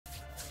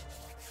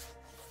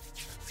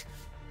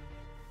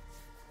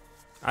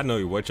I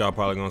know what y'all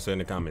probably gonna say in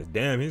the comments.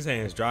 Damn, his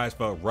hands dry as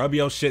fuck. Rub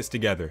your shits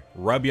together.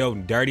 Rub your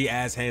dirty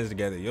ass hands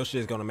together. Your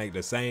shit's gonna make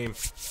the same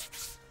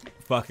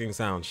fucking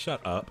sound. Shut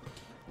up.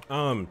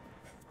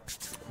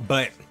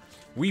 But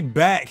we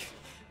back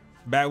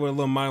with a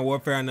little Modern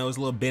Warfare. I know it's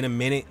been a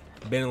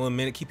little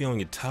minute. Keep you on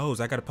your toes.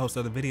 I gotta post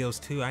other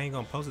videos too. I ain't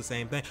gonna post the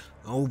same thing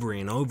over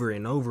and over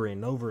and over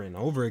and over and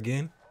over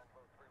again.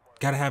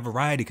 Gotta have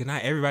variety, cause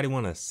not everybody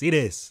wanna see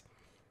this.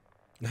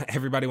 Not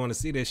everybody wanna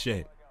see this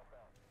shit.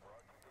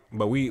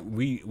 But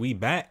we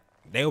back.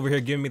 They over here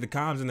giving me the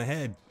comms in the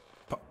head.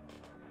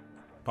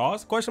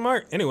 Pause? Question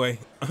mark? Anyway,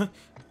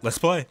 let's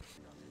play.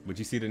 Would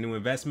you see the new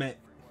investment?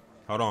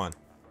 Hold on.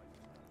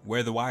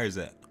 Where the wires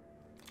at?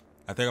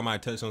 I think I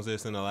might touch on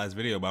this in the last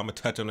video, but I'm gonna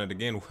touch on it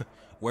again.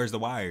 Where's the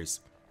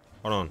wires?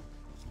 Hold on.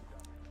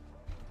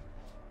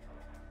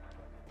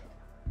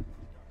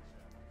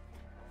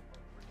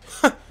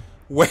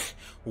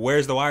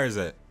 Where's the wires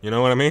at? You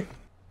know what I mean?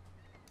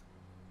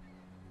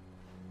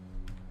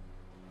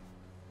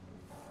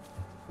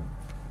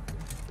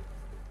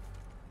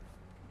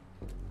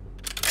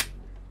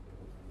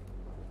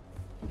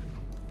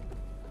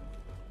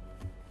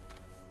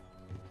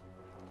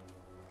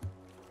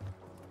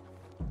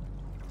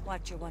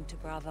 Watcher 1 to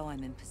Bravo,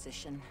 I'm in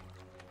position.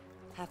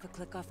 Half a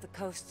click off the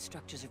coast,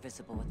 structures are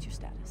visible. What's your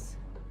status?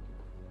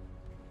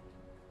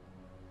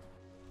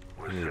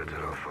 I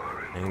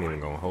ain't even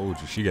gonna hold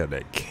you. She got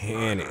that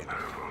cannon.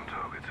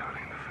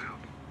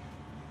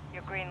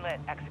 You're green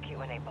lit. Execute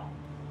when able.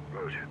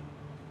 Roger.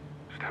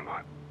 Stand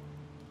by.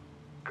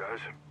 Guys?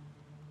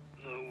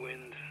 Low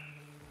wind.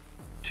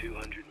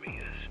 200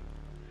 meters.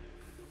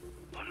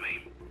 On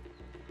me.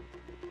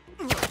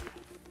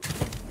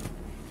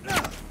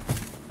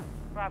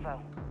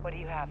 Bravo, what do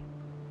you have?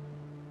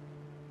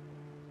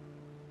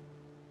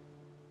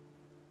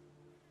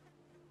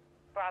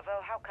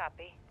 Bravo, how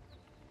copy?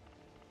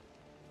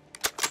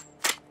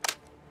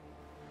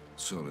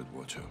 Solid,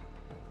 Watcher.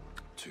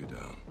 2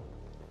 down.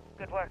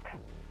 Good work.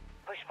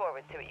 Push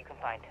forward, see what you can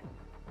find.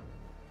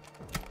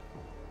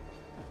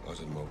 Eyes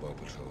on mobile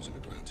patrols in the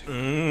ground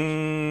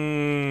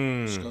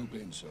team. Scope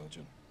in,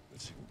 Sergeant.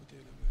 Let's see what we're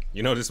dealing with.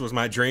 You know, this was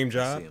my dream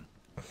job.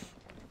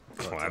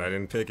 Glad I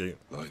didn't pick it.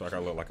 So I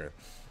gotta look like a...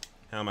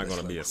 How am I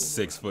gonna be a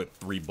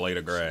 6'3" blade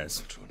of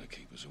grass? Trying to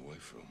keep us away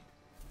from.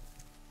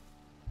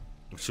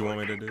 What you want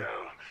me to do? Down.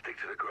 Stick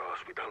to the grass.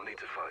 We don't need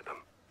to fight them.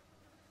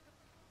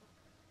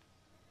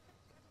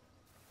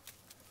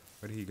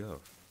 Where did he go?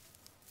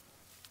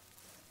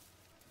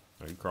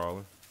 Are you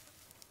crawling?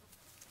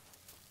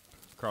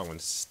 Crawling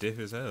stiff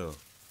as hell.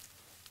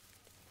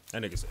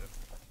 That nigga said.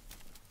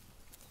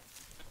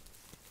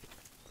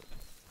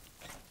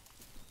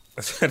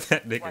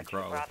 That nigga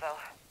crawling. Bravo,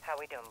 how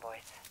we doing,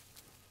 boys?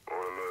 On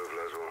the move,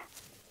 Laswell.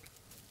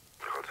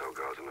 Cartel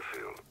guards in the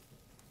field.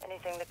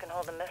 Anything that can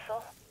hold a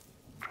missile?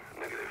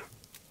 Negative.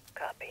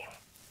 Copy.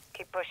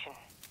 Keep pushing.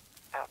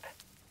 Out.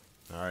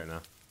 Alright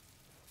now.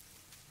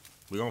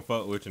 We gonna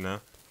fuck with you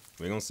now.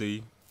 We gonna see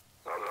you.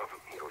 I love him.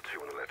 You got 2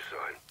 on the left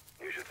side.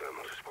 Use your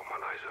thermal to spot my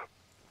laser.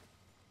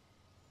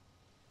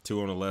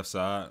 2 on the left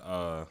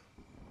side.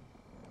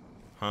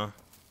 Huh?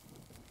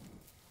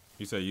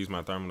 You said use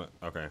my thermal.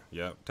 Okay.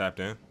 Yep. Tapped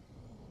in.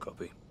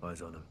 Copy.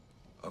 Eyes on him.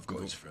 I've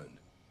got his friend.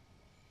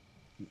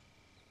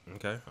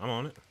 Okay. I'm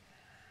on it.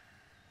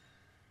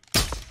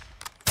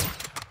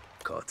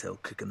 Cartel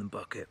kicking the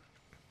bucket.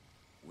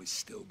 We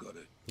still got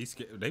it.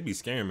 They be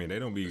scaring me. They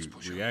don't be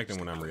push on. reacting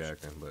when Stay I'm close.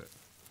 reacting, but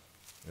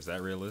is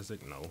that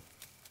realistic? No.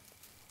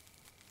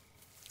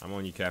 I'm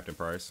on you, Captain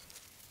Price.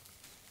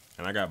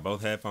 And I got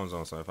both headphones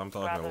on, so if I'm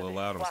talking Bravo, a little this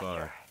loud, is I'm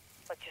sorry. Watcher.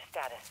 What's your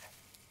status?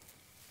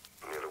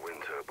 Near the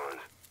wind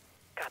turbines.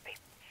 Copy.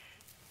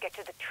 Get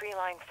to the tree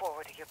line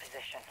forward of your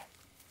position.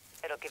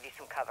 It'll give you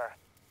some cover.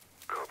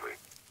 Copy.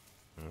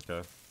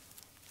 Okay.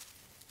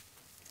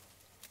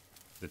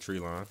 The tree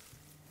line.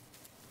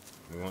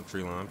 We want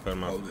tree line. Put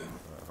them out. Hold it.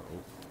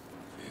 Oh.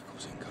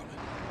 Vehicles incoming.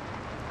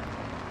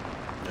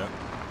 Yep.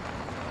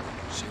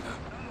 See that?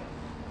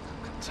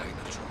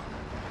 Container truck.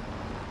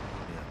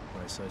 Yeah,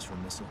 right size for a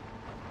missile.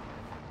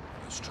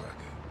 Let's track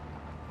it.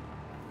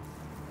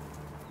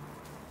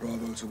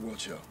 Bravo to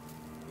Watcher.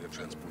 We have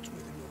transports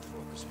moving north for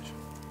our position.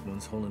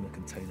 One's hauling a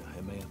container,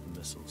 MAF and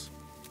missiles.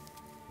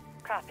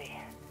 Copy.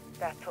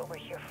 That's what we're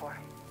here for.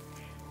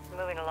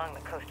 Moving along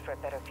the coast for a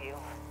better view.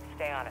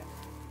 Stay on it.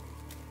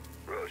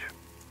 Roger.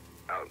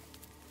 Out.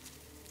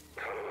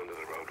 Tunnel under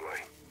the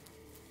roadway.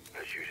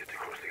 Let's use it to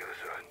cross the other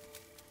side.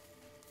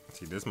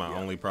 See, this is my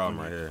only problem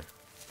right here.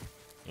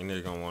 Ain't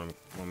nigga gonna want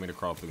me to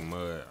crawl through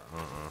mud.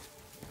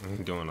 I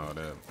ain't doing all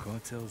that.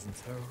 Cartels and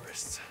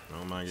terrorists. I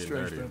don't mind getting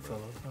Strange dirty.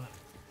 bedfellow, huh?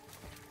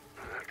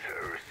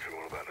 Terrorists are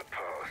all about the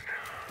past.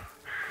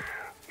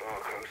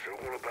 Narcos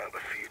are all about the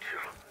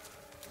future.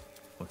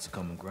 What's the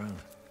common ground?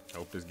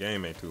 Hope this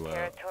game ain't too loud.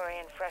 Territory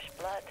and fresh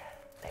blood.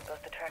 They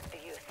both attract the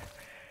youth.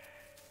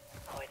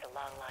 Always a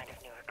long line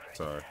of new recruits.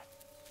 Sorry.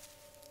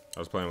 I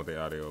was playing with the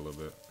audio a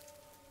little bit.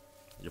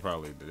 You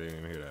probably didn't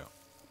even hear that.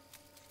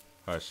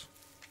 Hush.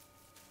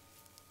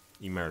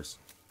 Immerse.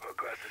 Our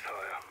grass is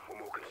higher. We're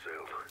more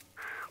concealed.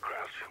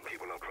 Crouch and keep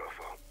a low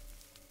profile.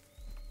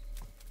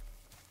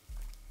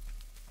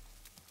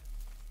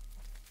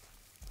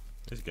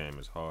 This game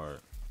is hard.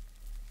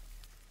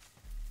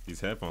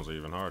 These headphones are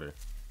even harder.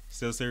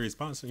 Still Series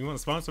sponsor. You want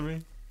to sponsor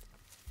me?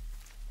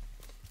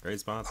 Great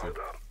sponsor. Hold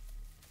up.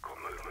 Got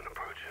movement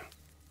approaching.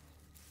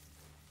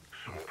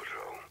 Small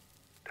patrol.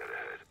 Dead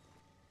ahead.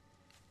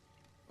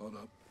 Hold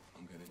up.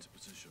 I'm getting into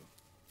position.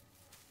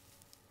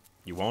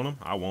 You want them?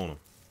 I want them.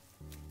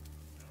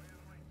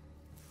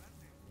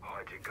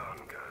 Hide your gun,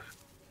 Gaz.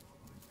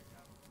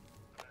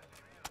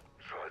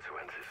 Try to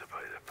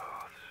anticipate their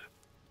paths.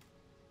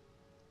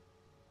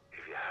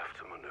 If you have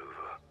to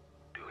maneuver,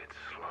 do it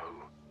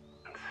slow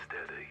and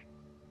steady.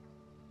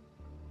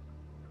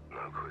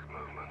 No quick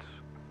movements.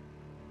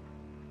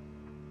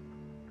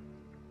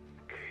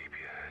 Keep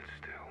your head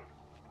still.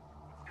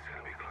 It's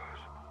gonna be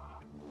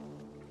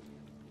close.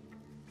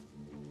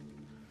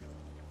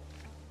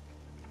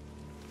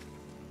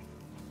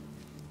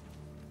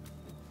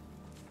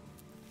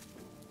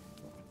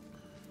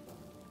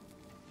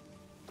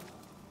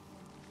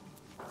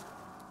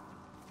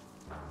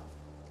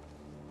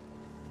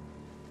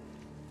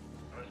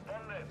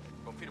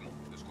 Confirmo,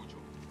 te escucho.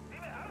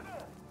 Dime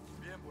algo.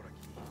 Bien por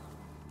aquí.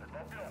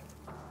 ¿Estás bien?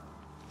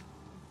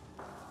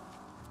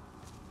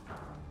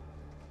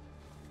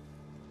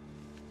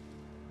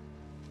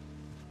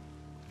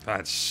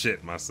 I'd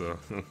shit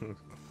myself.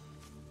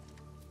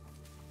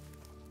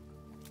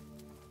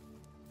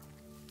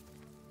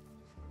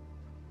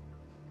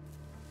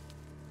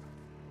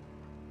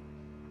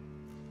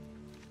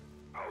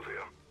 Hold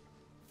here.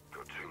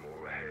 Got two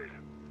more ahead.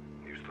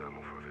 Use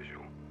thermal for a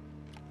visual.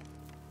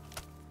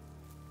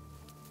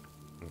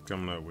 I'm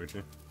coming up with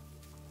you.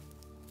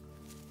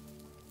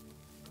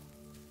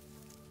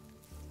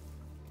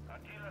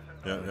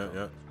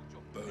 Yep.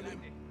 Burn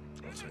him.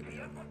 I'll take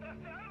the ammo.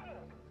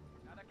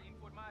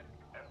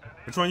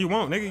 Which one you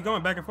want, nigga? You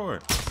going back and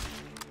forth.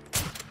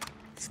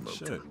 Smoked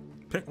Shit. him.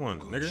 Pick one,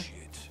 Good nigga.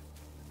 shit.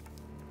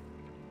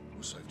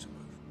 We're safe to move.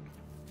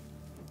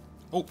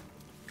 Oh,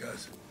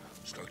 Guys,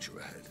 structure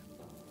ahead.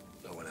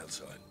 No one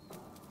outside.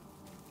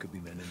 Could be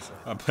men inside.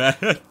 I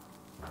bet.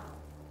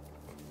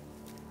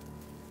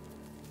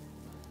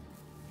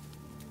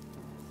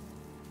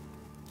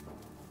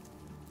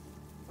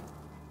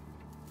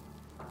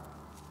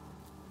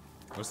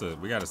 What's the?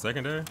 We got a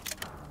secondary?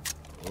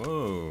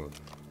 Whoa.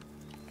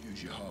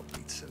 Use your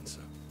heartbeat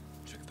sensor.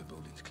 Check if the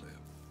building's clear.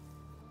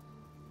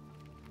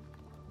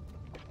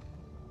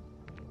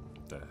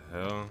 What the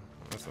hell?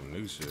 That's some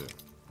new shit.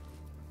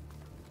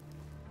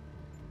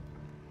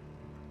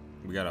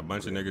 We got a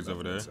bunch of niggas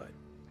over there, Inside.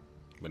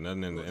 but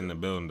nothing in the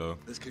building though.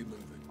 Let's keep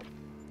moving.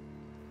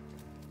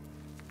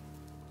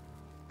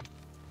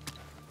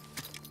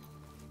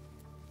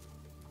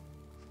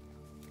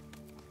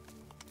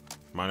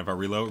 Mind if I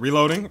reload?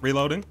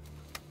 Reloading.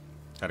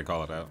 Had to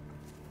call it out.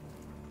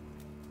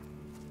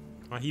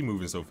 Why he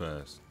moving so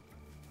fast?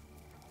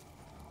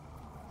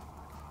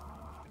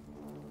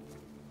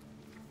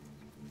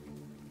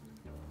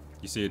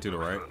 You see it to the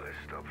right? So they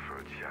stop for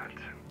a chat.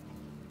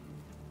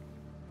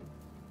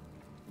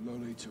 No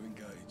need to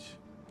engage.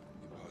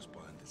 You pass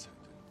by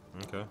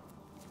undetected. Okay.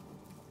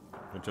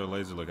 What your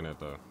laser looking at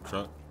though?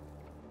 Truck?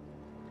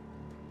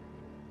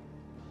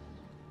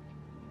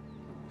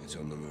 It's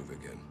on the move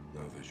again.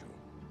 No visual.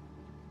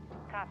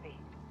 Copy.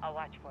 I'll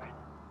watch for it.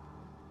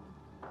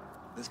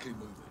 Let's keep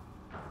moving.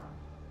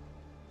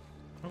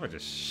 What if I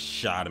just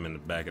shot him in the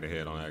back of the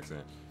head on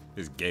accident?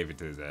 Just gave it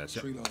to his ass.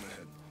 Tree line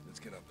ahead. Let's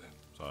get up there.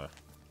 Sorry.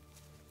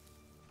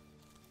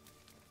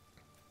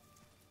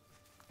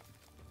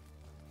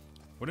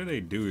 What do they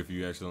do if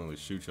you accidentally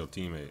shoot your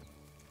teammate?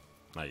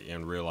 Like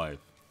in real life?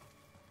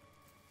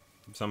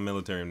 Some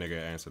military nigga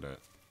answer that.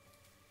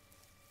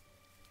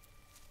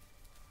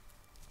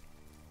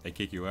 They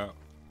kick you out?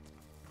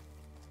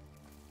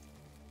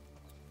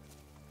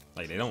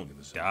 Like they don't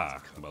die,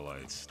 but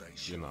like,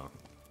 you know.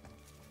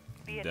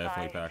 Be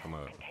Definitely advised, pack 'em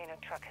up. Container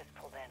truck has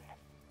pulled in.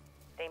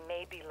 They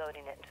may be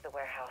loading it into the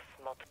warehouse.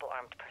 Multiple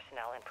armed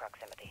personnel in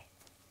proximity.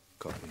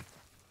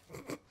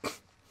 Copy.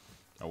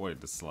 I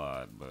wanted to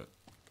slide, but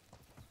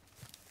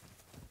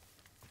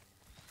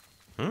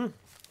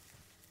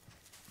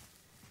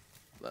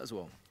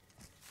Laswell.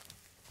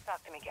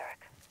 Talk to me, Garrick.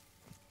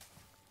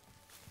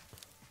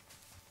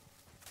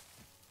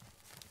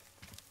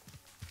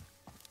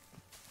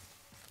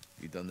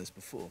 You done this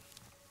before?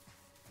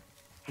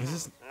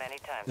 is Many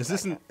times.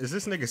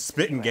 this nigga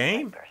spitting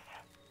game?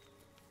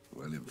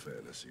 Well, in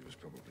fairness, he was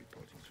probably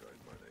potty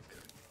trained by that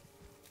guy.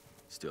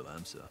 Still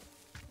am, sir.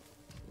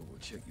 Well, we'll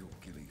check your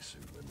ghillie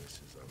suit when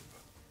this is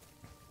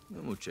over.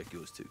 And we'll check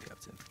yours too,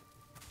 Captain.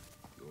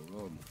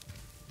 You're on.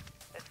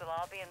 This will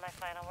all be in my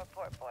final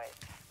report, boys.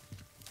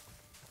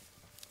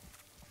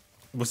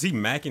 Was he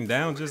macking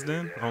down just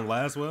then on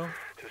Laswell?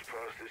 Just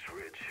past this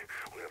ridge,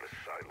 we have a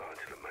sight line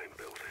to the main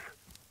building.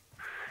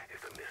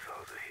 If the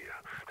missiles are here,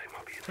 they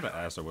might be Could have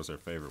asked her what's her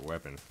favorite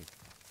weapon.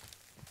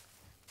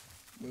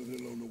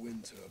 Moving along the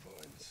wind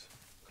turbines.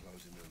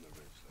 Closing in the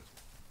ridge, that's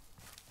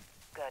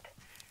Good.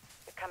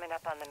 You're coming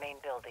up on the main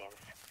buildings.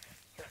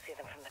 You'll see see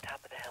them from the top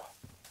of the hill.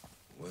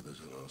 Weather's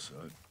on our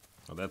side.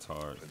 Oh, that's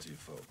hard. Plenty of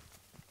fog.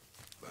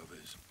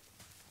 Rovers.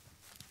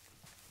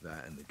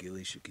 That and the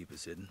ghillie should keep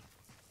us hidden.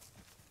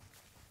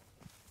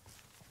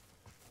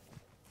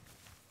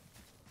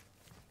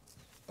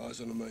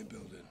 Eyes on the main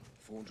building.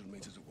 400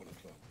 meters at 1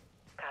 o'clock.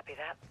 Copy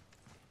that.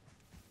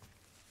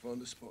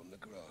 Find a spot in the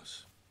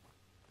grass.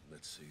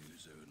 Let's see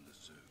who's there in the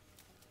zoo.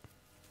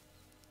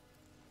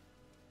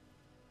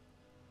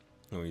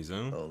 Oh, he's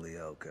in? Holy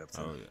hell,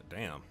 Captain. Oh, yeah.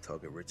 Damn.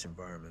 Target-rich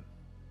environment.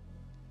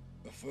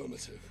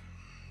 Affirmative.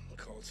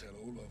 Cartel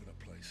all over the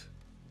place.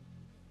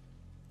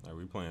 Are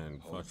we playing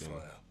Hold fucking...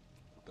 fire.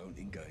 Don't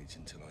engage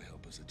until I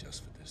help us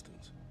adjust for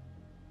distance.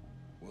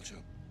 Watch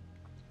up.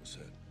 What's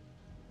that?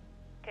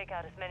 Take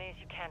out as many as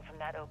you can from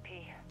that OP.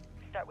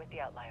 Start with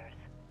the outliers.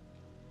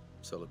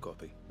 Solid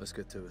copy. Let's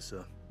get to it,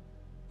 sir.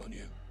 On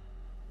you.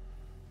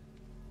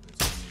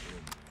 It's only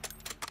him.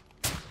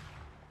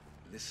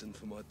 Listen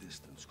for my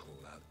distance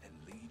call out and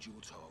lead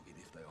your target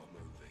if they are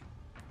moving.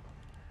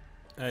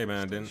 Hey,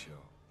 man, Stay didn't...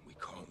 sharp. We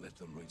can't let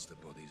them reach the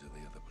bodies of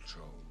the other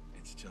patrol.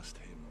 It's just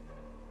him.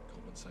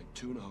 Compensate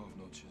 2.5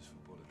 notches for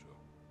bullet drop.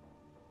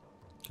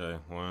 Okay,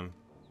 1,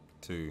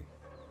 2.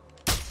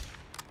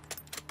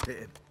 Hit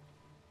him.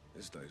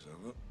 This day's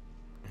over.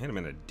 Hit him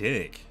in the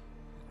dick.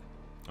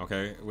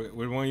 Okay,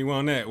 which one you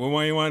want that? Which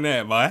one you want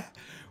that, boy?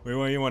 Which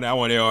one you want that? I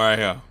want it right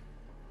here.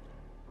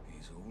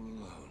 He's all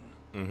alone.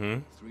 Mm-hmm.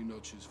 3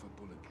 notches for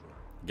bullet drop.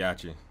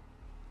 Got you.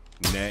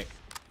 Neck.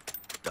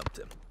 Dumped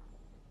him.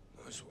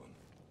 Nice one.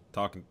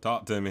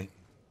 Talk to me.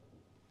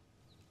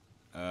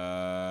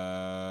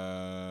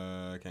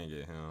 I can't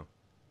get him.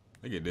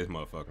 Look at this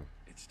motherfucker.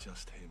 It's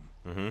just him.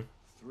 Mm-hmm.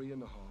 3.5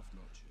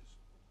 notches.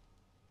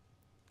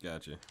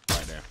 Got you.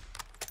 Right there.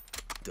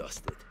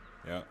 Dusted.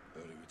 Yep.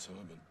 Early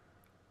retirement.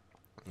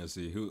 Let's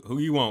see. Who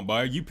you want,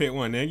 boy? You pick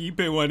one, nigga. You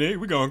pick one, nigga.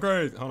 We going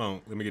crazy. Hold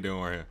on. Let me get that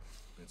one right here.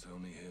 It's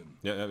only him.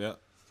 Yep.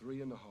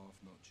 3.5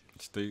 notches.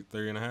 It's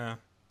 3.5.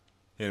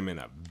 Hit him in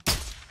the...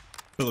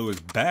 Blew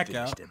his back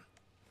out. Finished him.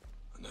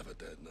 Another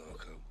dead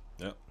narco.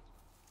 Yep.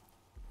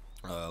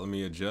 Let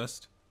me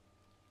adjust.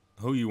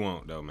 Who you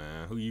want though,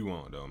 man? Who you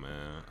want though,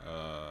 man?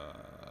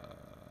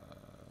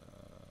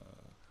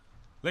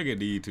 Look at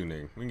these two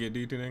niggas. We can get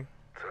these two niggas.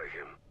 Take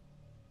him.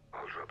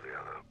 I'll drop the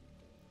other.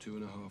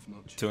 2.5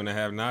 notches.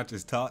 2.5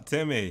 notches. Talk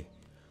to me.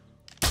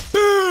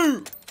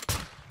 Boo!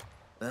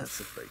 That's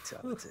a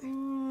fatality.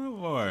 Oh,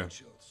 boy.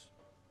 Shots.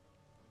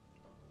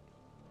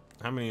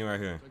 How many right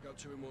here? Take out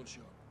 2 in one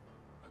shot.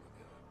 I got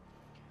the other.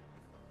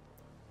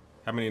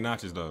 How many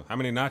notches though? How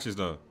many notches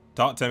though?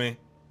 Talk to me.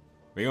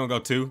 We gonna go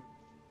 2.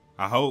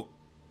 I hope.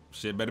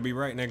 Shit better be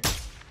right, nigga.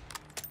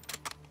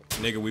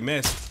 Nigga, we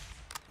missed.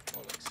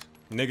 Bollocks.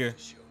 Nigga.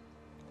 Shot.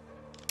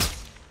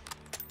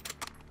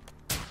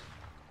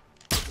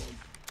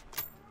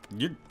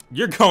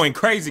 You're going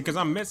crazy because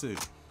I'm missing. I know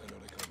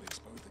they can't be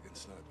exposed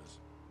against snipers.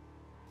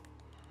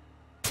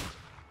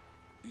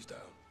 He's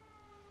down.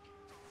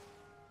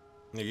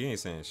 Nigga, you ain't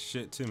saying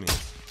shit to me.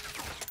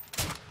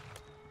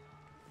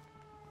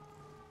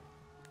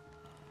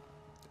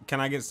 Can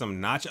I get some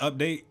notch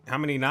update? How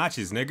many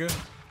notches, nigga?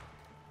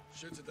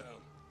 Shoots it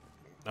down.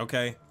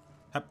 Okay.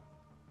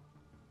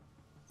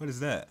 What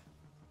is that?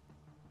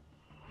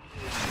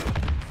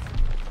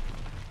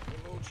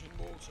 We're launching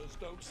mortars.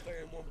 Don't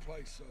stay in one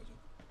place, Sergeant.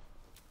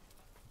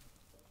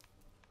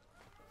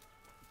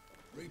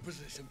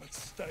 Reposition, but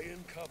stay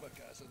in cover,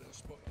 Gaz, or they'll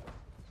spot you.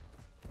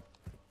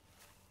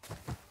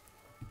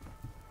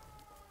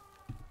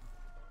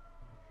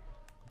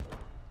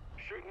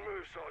 Shoot and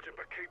move, Sergeant,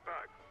 but keep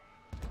back.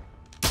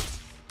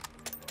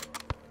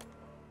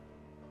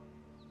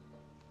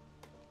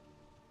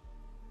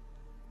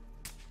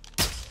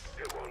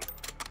 Hit one.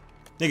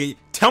 Nigga,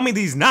 tell me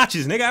these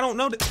notches, nigga. I don't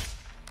know that.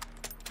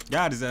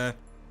 God is They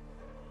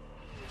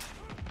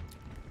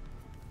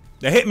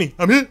hit me.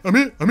 I'm hit.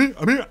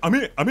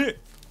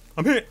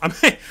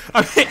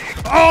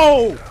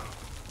 Oh!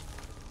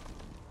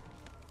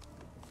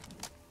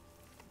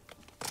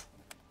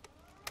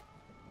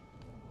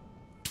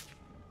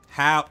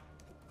 How?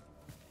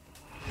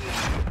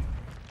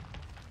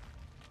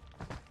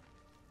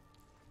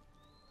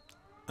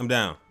 I'm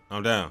down.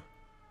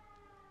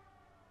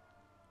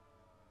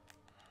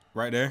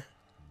 Right there.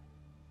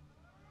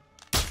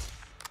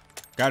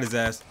 Got his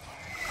ass.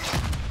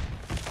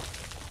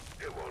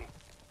 Hit one.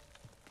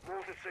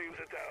 Mortar seams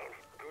are down.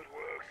 Good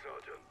work,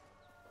 Sergeant.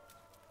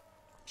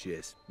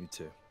 Cheers. You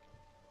too.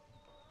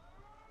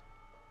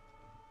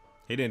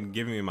 He didn't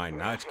give me my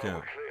notch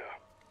count. Clear.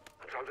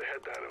 Time to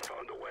head down and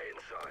find a way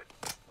inside.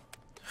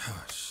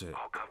 Oh shit.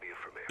 I'll cover you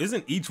from here.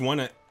 Isn't each one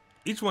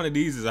of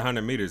these is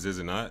 100 meters, is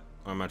it not?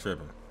 Or am I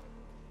tripping?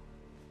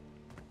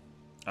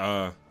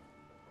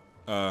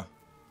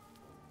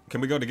 Can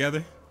we go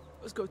together?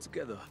 Let's go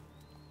together.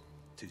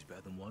 Two's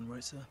better than one,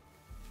 right, sir?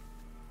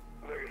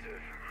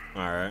 Negative.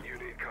 All right. You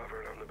need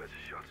cover and I'm the better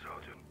shot,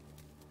 Sergeant.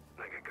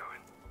 Now get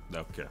going.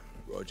 Okay.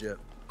 Roger.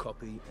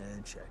 Copy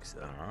and check,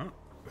 sir. All right.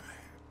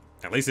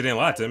 At least it didn't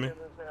lie to me.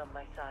 Movement on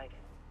my side.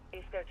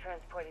 If they're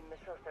transporting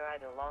missiles, they're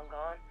either long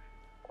gone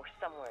or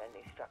somewhere in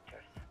these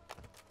structures.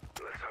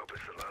 Let's hope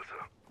it's the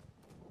latter.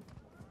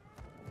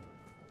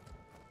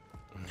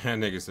 That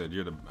nigga said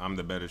I'm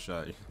the better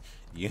shot.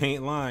 You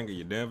ain't lying,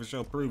 you damn for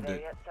sure proved There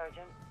it. yet,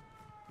 Sergeant?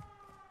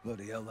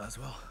 Bloody hell,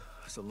 Laswell.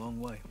 That's a long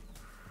way.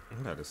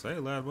 I'm about to say,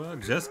 lad, well,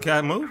 just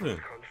got moving.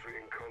 Country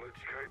in college,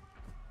 Kate.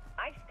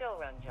 I still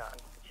run, John.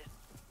 Just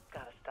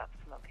gotta stop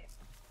smoking.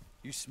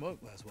 You smoke,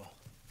 Laswell.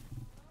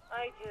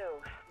 I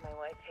do. My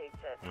wife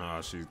hates it.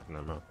 Oh, she's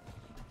never mind.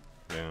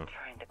 Damn.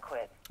 Trying to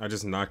quit. I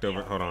just knocked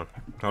over. Hold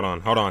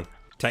on.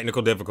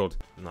 Technical difficulty.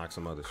 Knock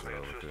some other shit over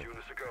Interest too. you in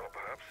a cigar,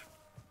 perhaps?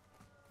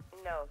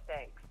 No,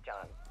 thanks,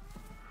 John.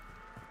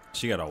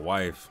 She got a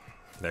wife.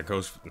 There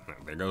goes that.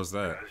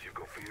 As you've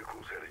got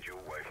vehicles headed your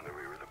way from the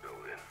rear of the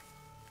building.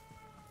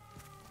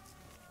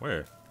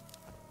 Where?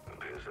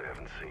 Appears they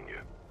haven't seen you.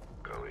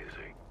 Go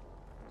easy.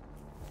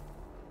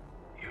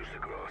 Use the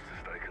grass to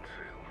stay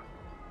concealed.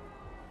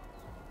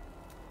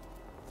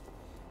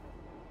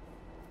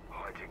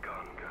 Hide your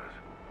gun, guys.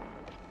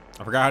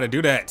 I forgot how to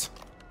do that.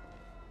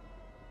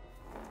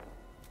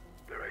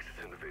 There are exits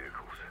in the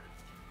vehicles.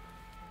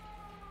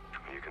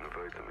 You can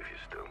avoid them if you're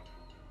still.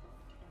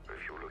 But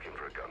if you're looking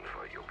for a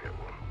gunfight, you'll get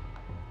one.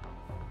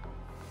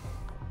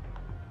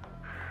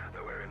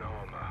 They're wearing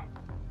armor.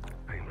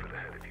 Aim for the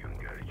head if you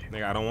engage.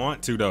 Nigga, I don't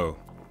want to though.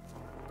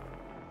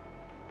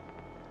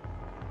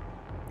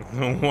 I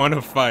don't want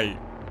to fight.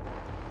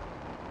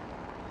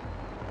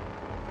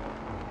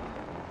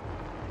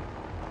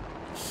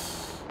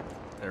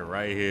 They're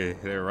right here.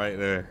 They're right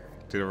there.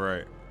 To the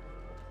right.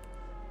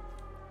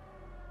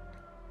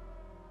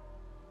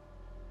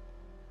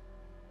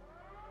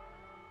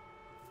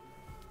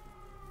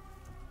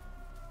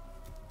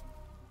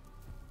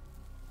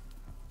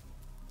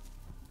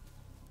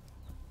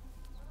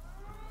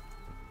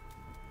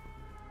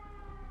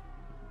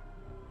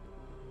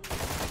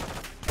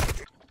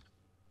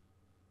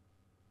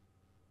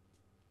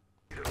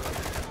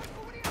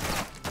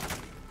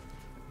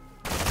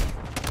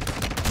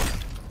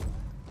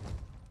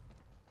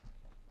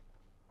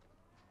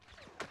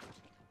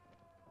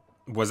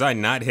 Was I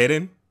not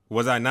hitting?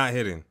 Was I not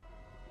hitting?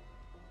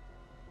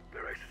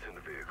 There are exits in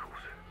the vehicles.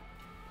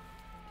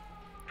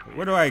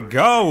 Where do I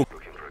go?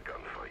 Looking for a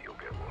gunfight, you'll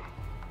get one.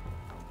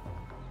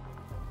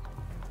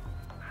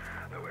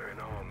 They're wearing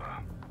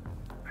armor.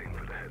 Aim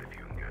for the head if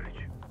you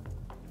engage.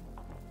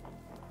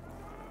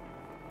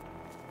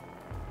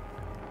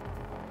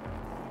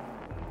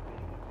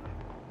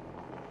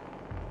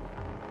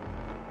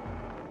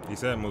 He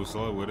said move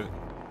slow with it.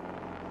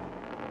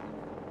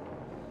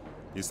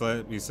 He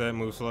said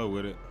move slow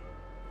with it.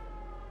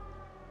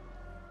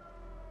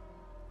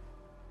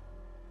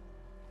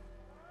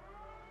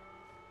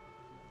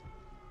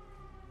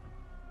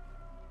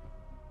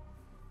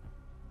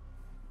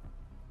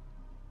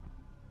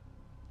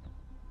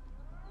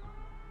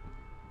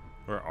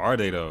 Where are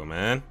they though,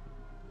 man?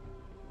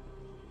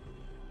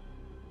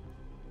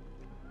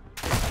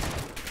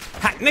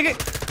 Ha, nigga!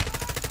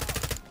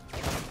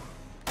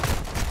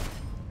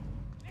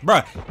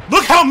 Bruh,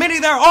 look how many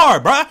there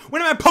are, bruh!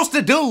 What am I supposed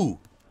to do?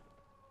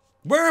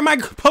 Where am I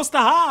supposed to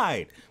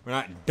hide? We're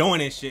not doing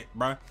this shit,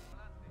 bruh.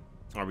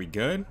 Are we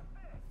good?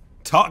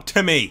 Talk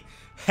to me.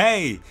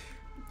 Hey,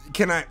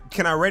 can I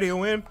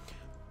radio in?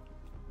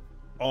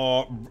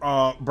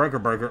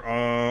 Breaker,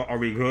 are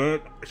we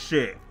good?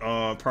 Shit,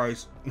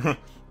 Price.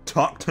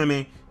 Talk to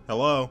me.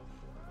 Hello?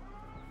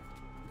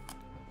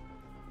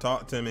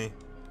 Talk to me.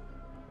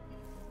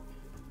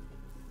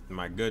 Am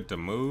I good to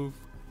move?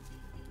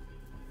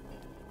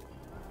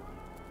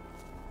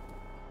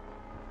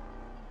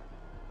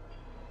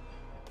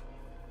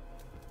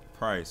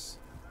 Price.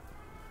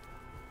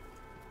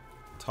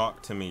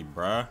 Talk to me,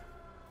 bruh.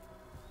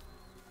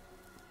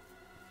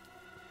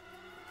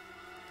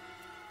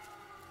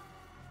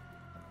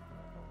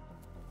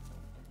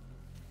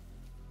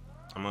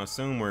 I'm gonna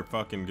assume we're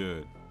fucking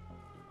good.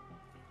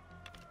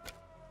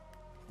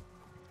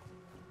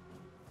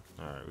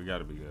 Alright, we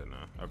gotta be good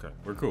now. Okay,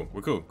 we're cool.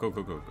 We're cool.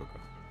 Cool.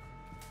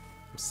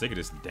 I'm sick of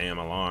this damn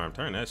alarm.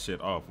 Turn that shit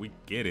off. We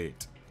get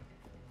it.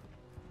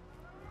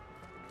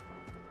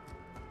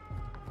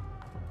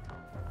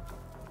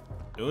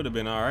 It would have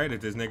been alright if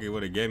this nigga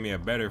would have gave me a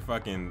better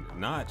fucking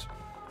notch.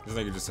 This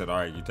nigga just said,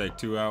 alright, you take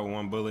 2 out with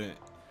 1 bullet,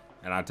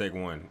 and I take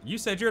 1. You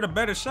said you're the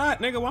better shot,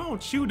 nigga. Why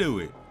don't you do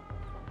it?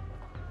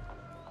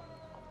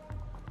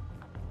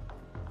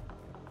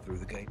 Through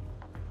the gate.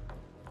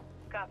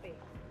 Copy.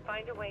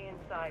 Find a way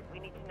inside. We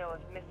need to know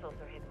if missiles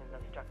are hidden in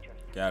those structures.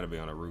 Gotta be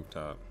on a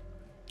rooftop.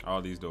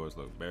 All these doors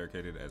look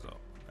barricaded as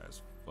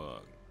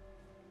fuck.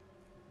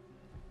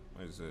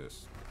 What is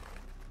this?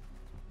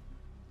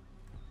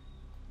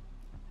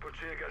 Put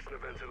tear gas in the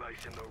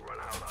ventilation, they'll run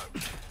out loud.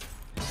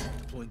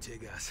 Deploying tear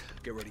gas.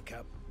 Get ready,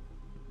 Cap.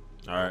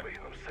 Alright.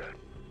 I'm set.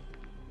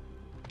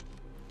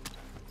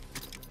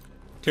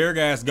 Tear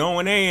gas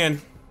going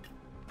in.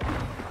 Hot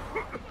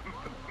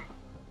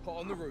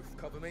on the roof.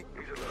 Cover me.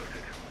 He's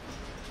alerted.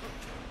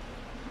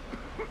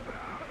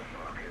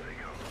 Fuck, here they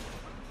go.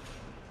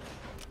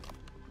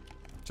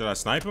 Should I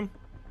snipe him?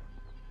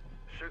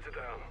 Shoot it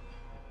down.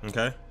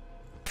 Okay.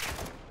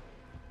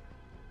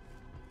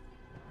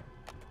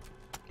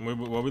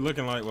 What we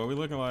looking like? What we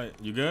looking like?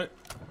 You good?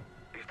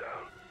 He's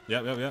down.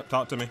 Yep.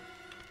 Talk to me.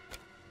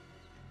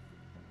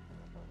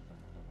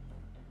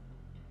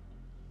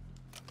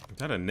 Is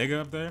that a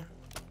nigga up there?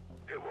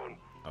 Hit one.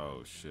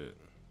 Oh shit.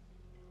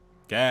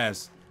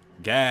 Gas.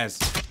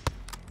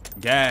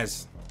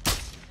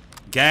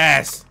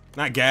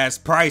 Not gas.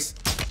 Price.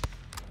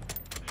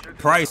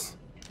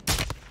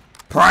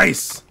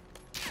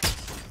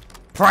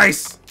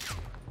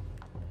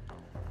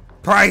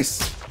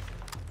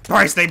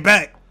 They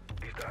back.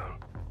 He's down.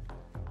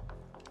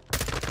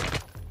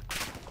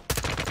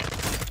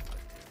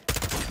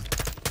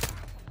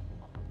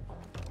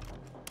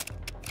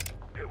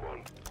 Hit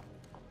one.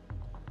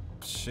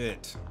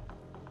 Shit.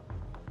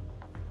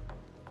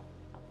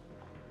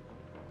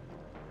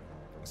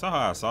 Saw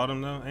how I saw them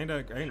though. Ain't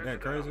that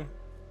crazy?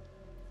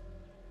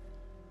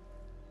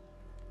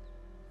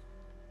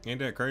 Ain't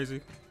that crazy?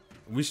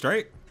 We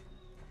straight?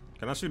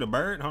 Can I shoot a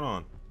bird? Hold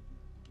on.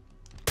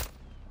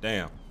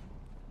 Damn.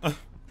 Hit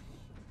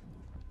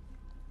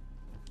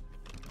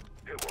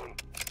one.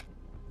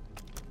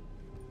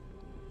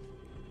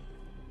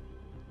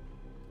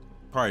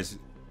 Price.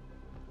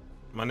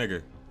 My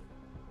nigga.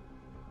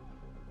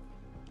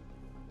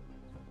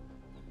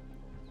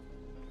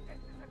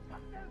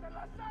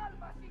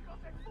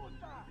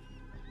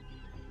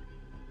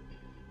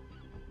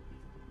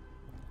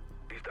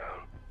 He's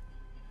down.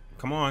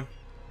 Come on.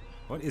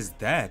 What is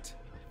that?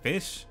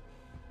 Fish?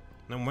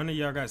 No wonder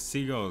y'all got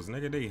seagulls.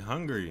 Nigga, they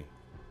hungry.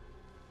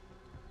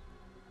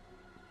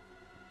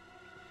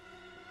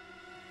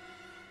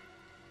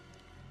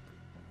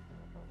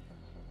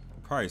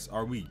 Price,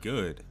 are we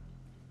good?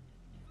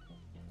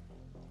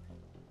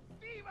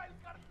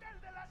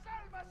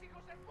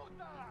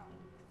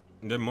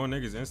 There more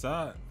niggas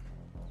inside.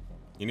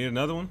 You need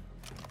another one?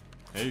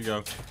 There you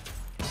go.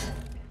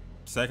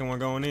 Second one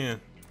going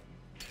in.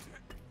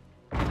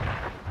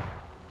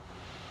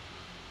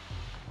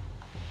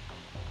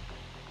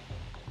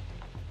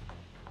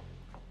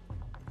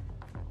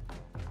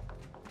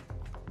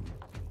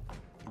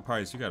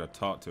 Price, you gotta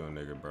talk to a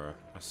nigga, bro.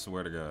 I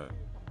swear to God.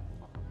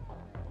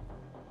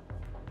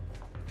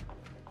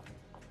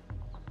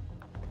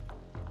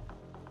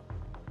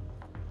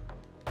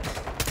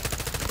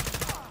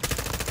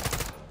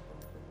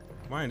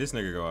 Why didn't this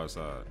nigga go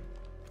outside?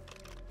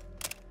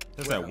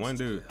 There's that one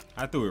dude.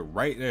 I threw it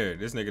right there.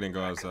 This nigga didn't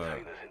go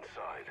outside. Containers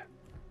inside.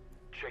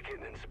 Check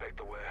it and inspect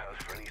the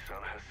warehouse for any San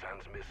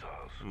Hassan's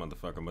missiles. That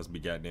motherfucker must be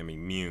goddamn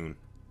immune.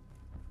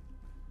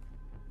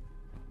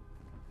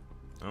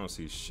 I don't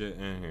see shit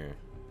in here.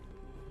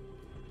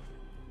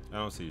 I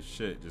don't see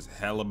shit. Just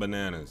hella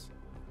bananas.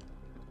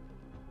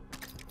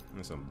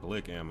 And some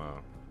blick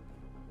ammo.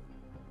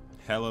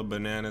 Hella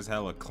bananas,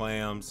 hella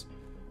clams.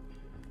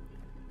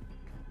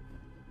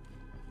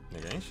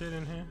 Nigga, ain't shit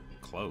in here?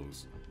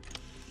 Clothes.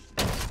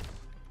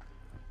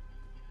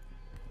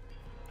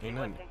 Ain't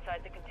nothing. What's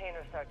inside the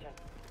container, Sergeant?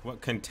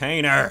 What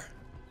container?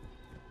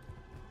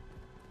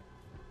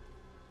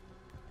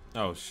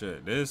 Oh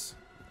shit, this?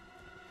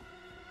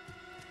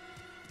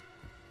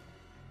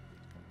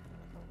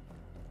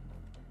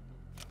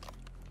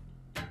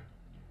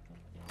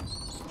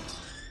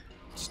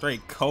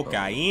 Straight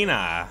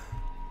cocaina.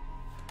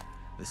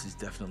 This is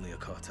definitely a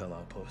cartel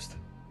outpost.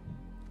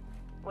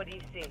 What do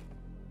you see?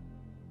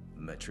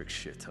 Metric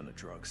shit ton of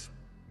drugs.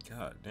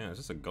 God damn, is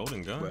this a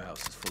golden gun?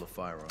 Warehouse is full of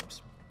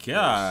firearms.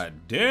 God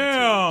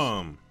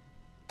damn.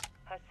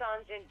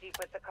 Hassan's in deep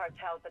with the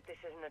cartel, but this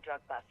isn't a drug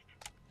bust.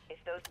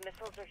 If those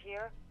missiles are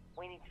here,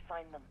 we need to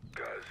find them.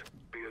 Guys,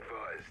 be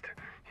advised.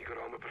 You got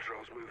armor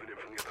patrols moving in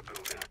from the other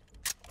building.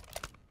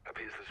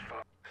 Appears there's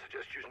fire.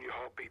 Suggest using your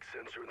heartbeat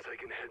sensor and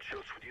taking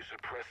headshots with your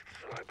suppressed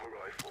sniper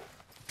rifle.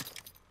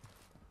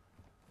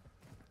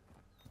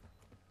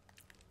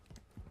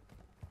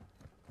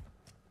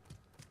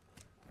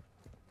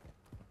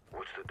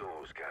 Watch the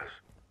doors, Gaz.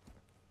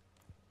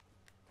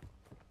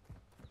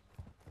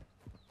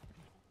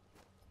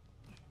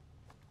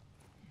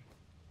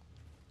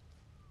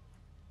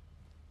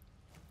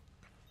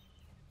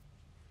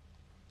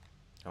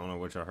 I don't know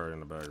what y'all heard in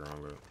the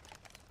background, but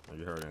if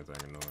you heard anything,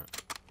 you know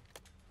it.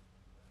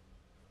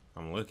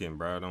 I'm looking,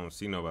 bro. I don't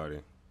see nobody.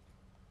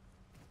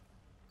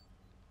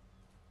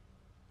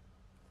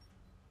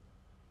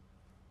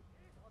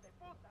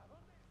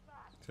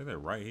 Say that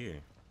right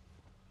here.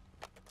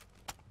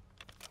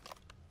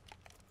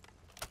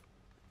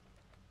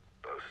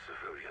 Those are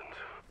civilians.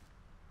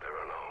 They're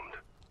unarmed.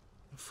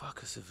 What the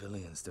fuck are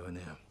civilians doing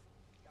here?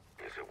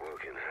 It's a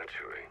working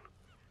hatchery.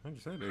 Like you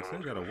said, they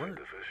Someone's gotta gonna feed work.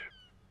 the fish.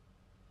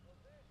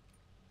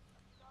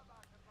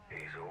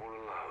 He's all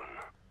alone.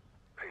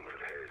 Aim for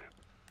the head.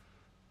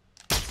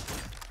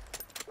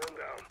 One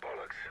down,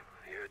 bollocks.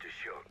 You heard your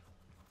shot.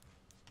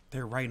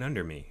 They're right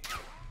under me. Ah,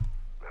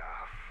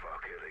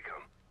 fuck, here they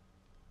come.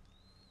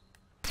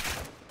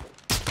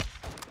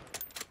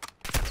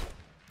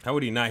 How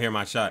would he not hear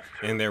my shot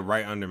and they're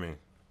right under me?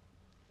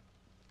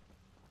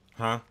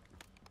 Huh?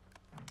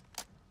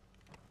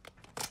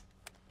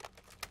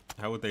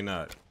 How would they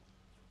not?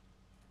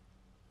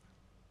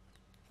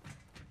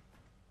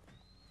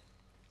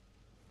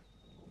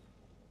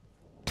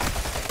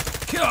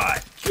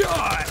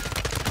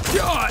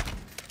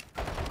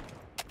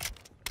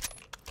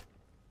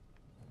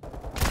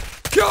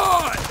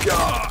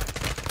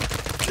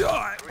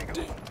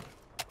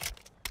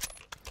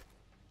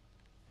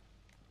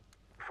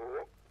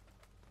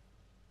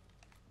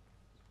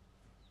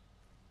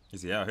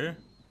 Is he out here?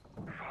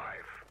 5.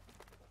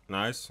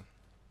 Nice.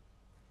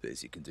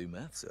 Biz, you can do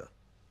math, sir.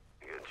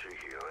 You getting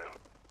cheeky, I am.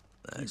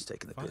 Nah, just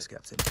taking the piss,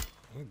 Captain.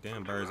 These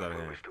damn birds out of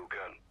We here. still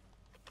can.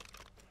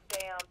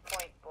 Stay on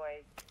point,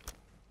 boys.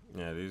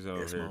 Yeah, these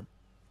over Yes, here. Mom.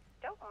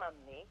 Don't mum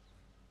me.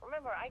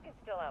 Remember, I can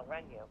still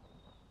outrun you.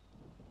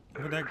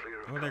 What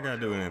that got to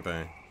do with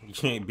anything? You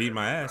can't beat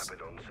my ass.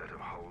 Rapid onset of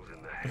holes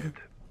in the head.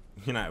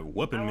 You're not I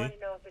whooping me. want to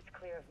know if it's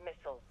clear of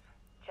missiles.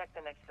 Check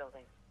the next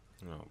building.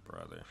 Oh,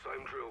 brother.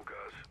 Same drill,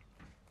 guys.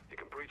 You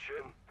can breach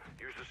in,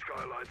 use the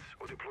skylights,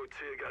 or deploy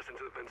tear gas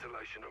into the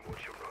ventilation and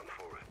watch him run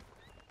for it.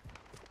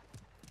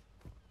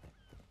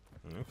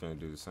 We finna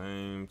do the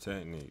same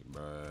technique,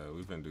 bruh.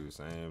 We finna do the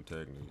same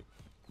technique.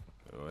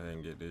 Go ahead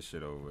and get this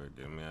shit over with.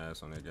 Get my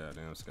ass on that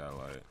goddamn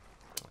skylight.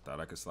 I thought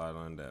I could slide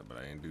on that, but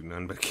I ain't do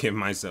nothing but give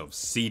myself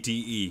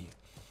CTE.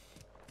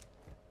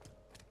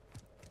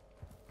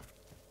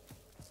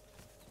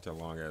 It's a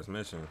long ass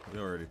mission. We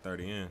already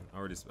 30 in.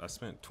 I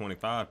spent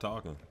 25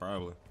 talking,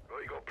 probably.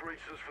 Right, you got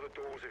breaches for the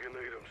doors if you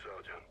need them,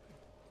 Sergeant.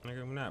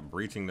 Nigga, we're not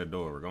breaching the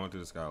door. We're going through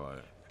the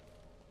skylight.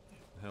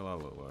 The hell I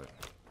look like?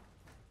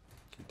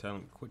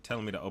 Quit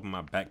telling me to open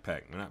my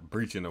backpack. We're not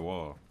breaching the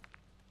wall.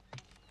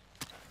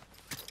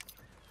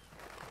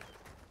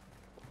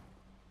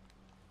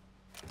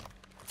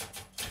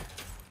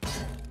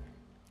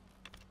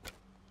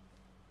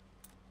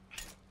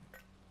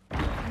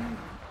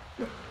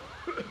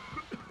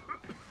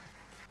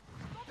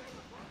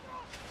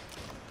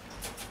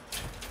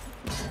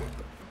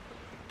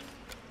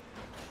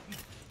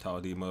 Tall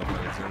D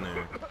motherfuckers in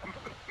there.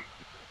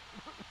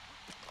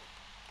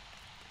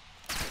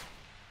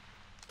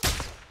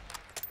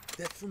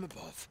 Death from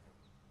above.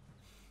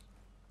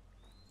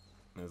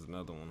 There's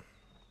another one.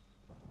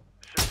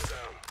 Shoot it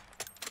down.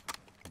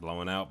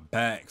 Blowing out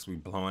backs. We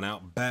blowing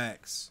out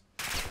backs.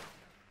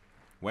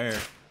 Where?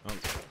 Oh.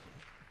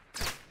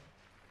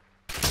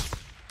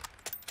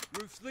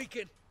 Roof's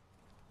leaking.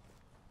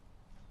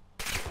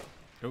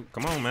 Oh,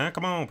 come on, man.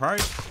 Come on,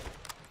 Price.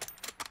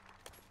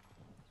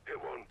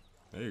 Hit one.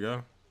 There you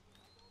go.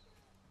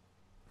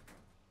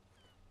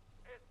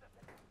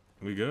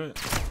 We good?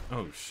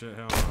 Oh, shit.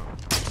 Hell no.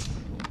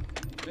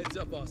 Heads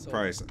up, asshole.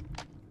 Price.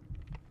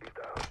 He's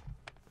down.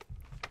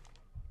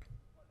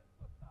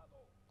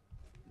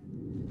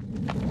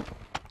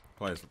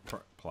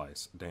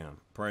 Price. Damn.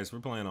 Price, we're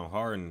playing on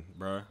Harden,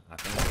 bruh. I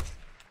think.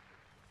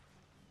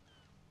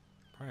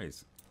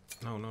 Price.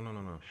 No.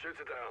 Shoot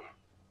it down.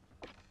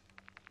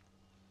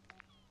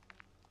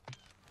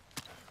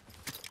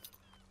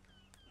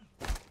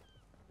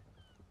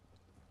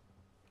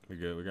 We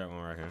good. We got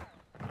one right here.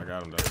 I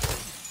got him, though.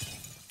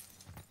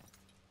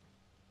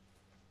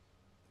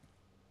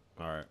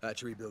 Alright.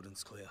 Hatchery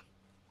building's clear.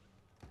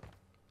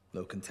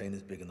 No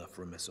container's big enough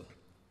for a missile.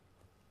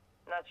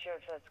 Not sure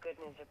if that's good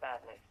news or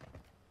bad news.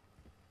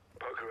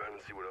 Poke around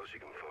and see what else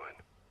you can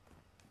find.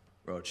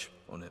 Rog,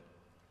 on it.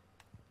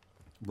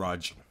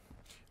 Raj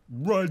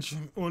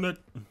on it.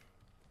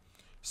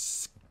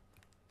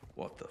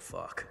 What the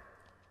fuck?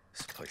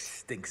 This place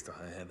stinks to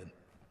high heaven.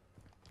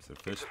 It's a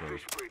fish It's a food.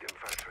 fish breeding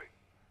factory.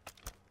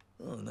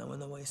 Oh, now I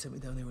know why you sent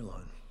me down here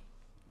alone.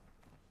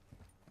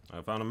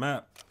 I found a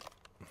map.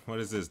 What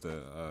is this?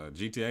 The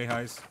GTA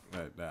heist?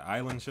 That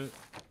island shit?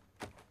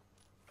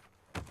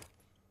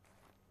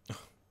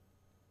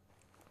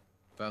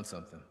 Found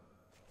something.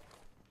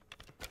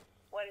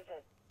 What is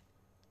it?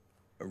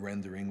 A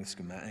rendering with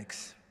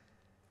schematics.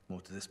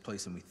 More to this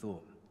place than we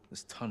thought.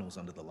 There's tunnels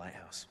under the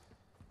lighthouse.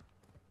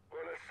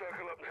 Well, let's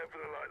circle up and head for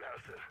the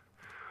lighthouse then.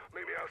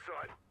 Meet me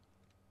outside.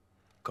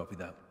 Copy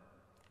that.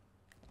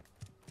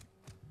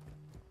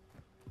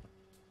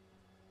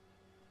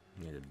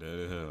 Nigga dead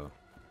as hell.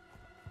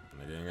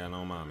 Nigga ain't got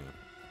no mommy.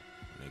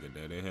 Nigga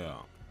dead as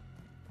hell.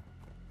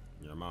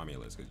 Your mommy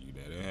list cause you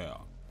dead as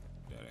hell.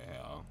 Dead as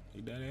hell.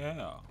 He dead as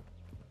hell.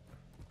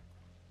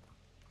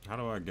 How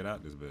do I get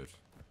out this bitch?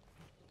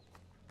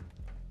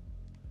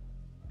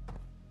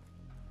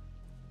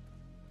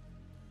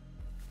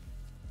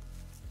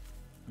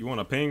 You want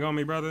to ping on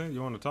me, brother?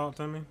 You want to talk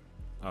to me?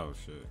 Oh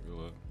shit, good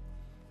luck.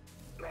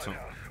 Lighthouse,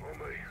 on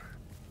me.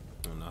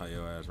 I don't know how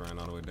your ass ran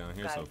all the way down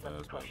here Guys, so let's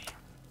fast, but push.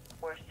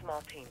 We're a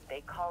small team.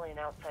 They call in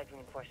outside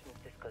reinforcements.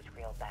 This goes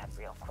real bad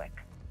real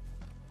quick.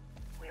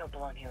 We don't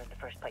belong here in the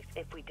first place.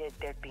 If we did,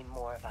 there'd be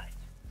more of us.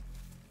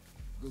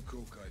 Good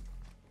call, Kate.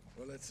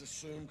 Well, let's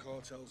assume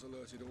cartels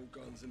alerted all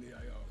guns in the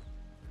AO.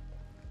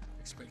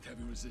 Expect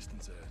heavy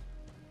resistance ahead.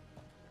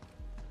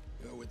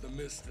 You know, with the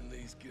mist and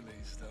these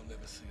gillies, they'll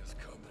never see us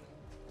coming.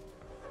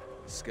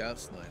 Scout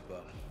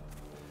sniper.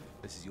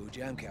 This is your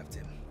jam,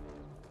 Captain.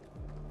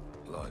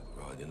 Like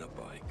riding a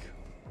bike.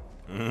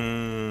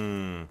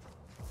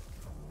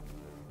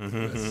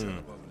 Let's set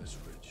above this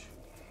ridge.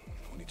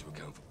 We need to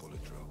account for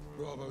bullet drop.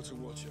 Bravo to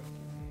Watcher.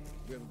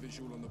 We have a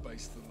visual on the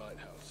base of the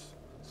lighthouse.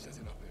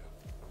 Setting up here.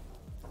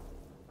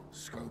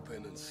 Scope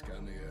in and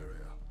scan the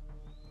area.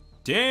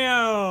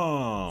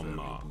 damn!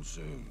 Variable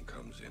zoom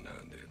comes in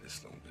handy at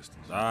this long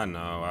distance. I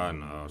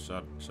know.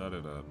 Shut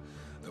it up.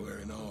 They're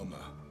wearing armor.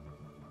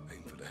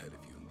 Aim for the head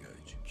if you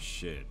engage.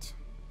 Shit.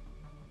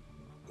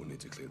 We'll need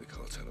to clear the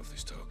cartel off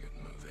this target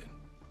and move in.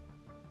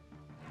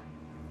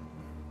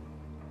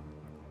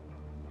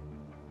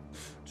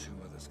 2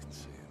 others can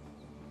see him.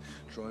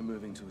 Try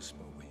moving to a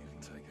spot where you can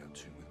take out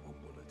 2 with 1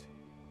 bullet.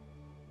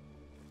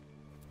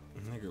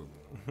 Nigga.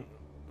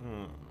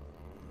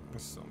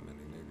 There's so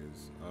many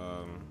niggas.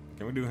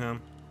 Can we do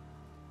him?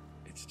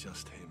 It's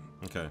just him.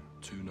 Okay.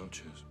 2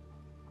 notches.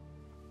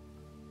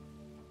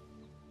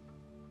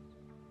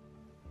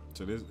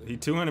 So this, he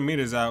 200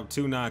 meters out,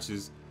 2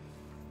 notches.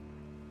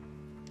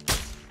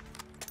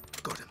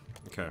 Got him.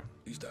 Okay.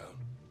 He's down.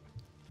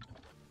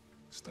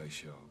 Stay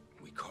sharp.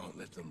 We can't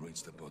let them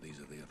reach the bodies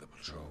of the other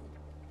patrol.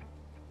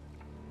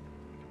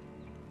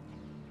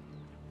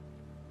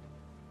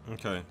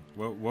 Okay.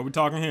 What we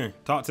talking here?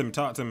 Talk to me.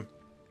 Talk to me.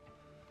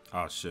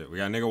 Oh shit. We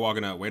got a nigga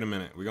walking up. Wait a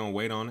minute. We gonna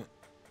wait on it.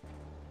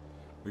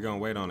 We gonna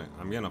wait on it.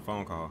 I'm getting a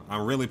phone call.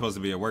 I'm really supposed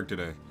to be at work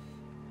today.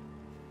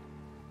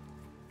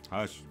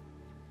 Hush.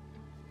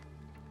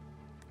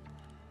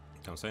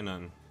 Don't say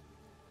nothing.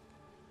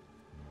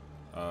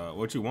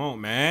 What you want,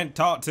 man?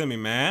 Talk to me,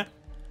 man.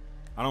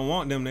 I don't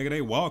want them, nigga.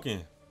 They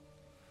walking.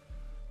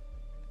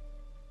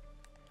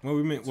 What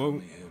we mean? It's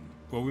only him.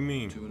 What we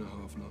mean?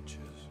 2.5 notches.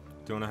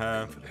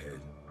 2.5. For the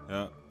head.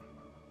 Yep.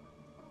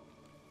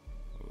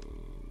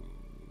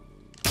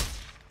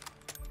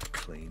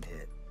 Clean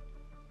hit.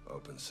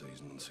 Open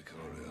season on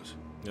Sicarios.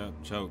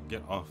 Yep. Choke.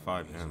 Get off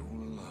 5 He's him. all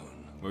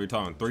alone. What are we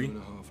talking? 3?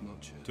 2.5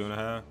 notches.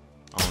 2.5.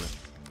 On it.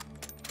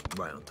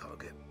 Right on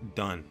target.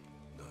 Done.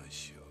 Nice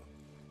shot.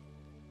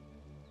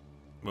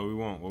 What we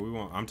want? What we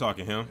want? I'm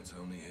talking him. It's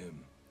only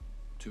him.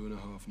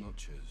 2.5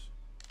 notches.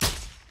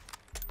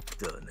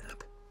 Done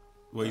nap.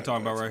 What are you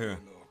talking about right here?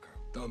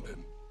 Dump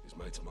him. His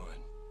mate's mine.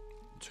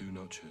 2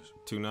 notches.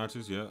 2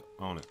 notches? Yeah.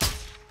 On it.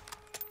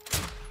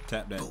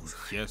 Tap that.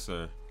 Yes,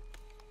 sir.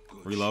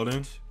 Good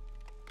Reloading. shit.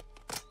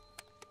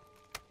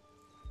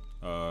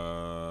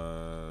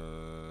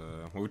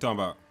 What we talking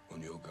about?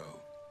 On your go.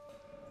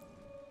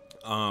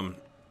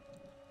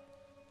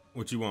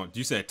 What you want?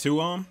 You said 2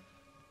 on?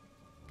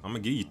 I'm gonna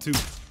give you 2.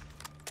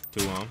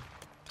 2 on.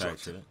 Tag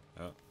shit.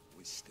 Yep.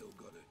 We still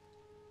got it.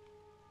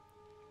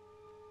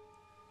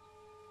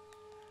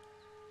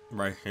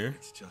 Right here.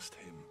 It's just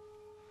him.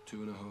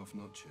 2.5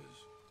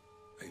 notches.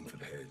 Aim for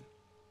the head.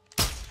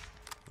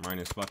 Right in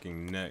his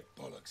fucking neck.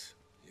 Bollocks.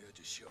 You heard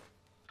your shot.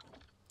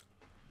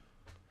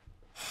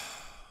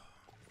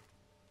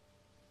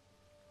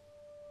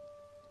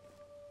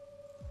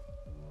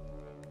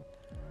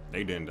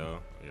 They didn't though.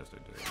 Yes, they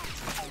did.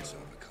 Let's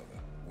have a cover.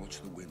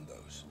 Watch the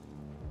windows.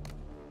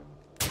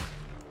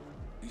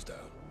 He's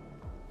down.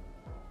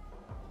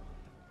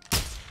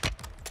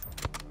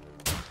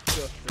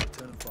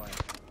 Return fire.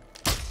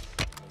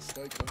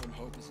 Stay calm and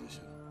hold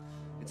position.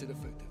 It's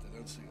ineffective. They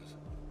don't see us.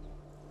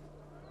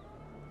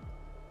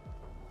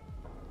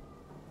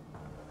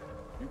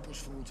 You push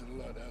forward to the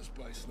lighthouse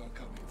base and I'll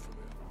cover you from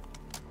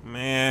here.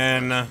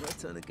 Man.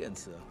 Return again,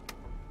 sir.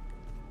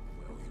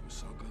 Well, you were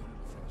so good at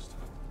it the first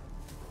time.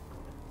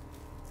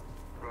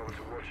 Bravo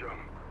to Watcher.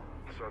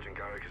 Sergeant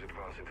Garrick is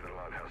advancing to the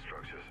lighthouse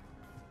structures.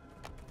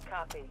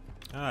 Copy.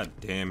 God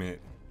damn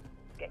it.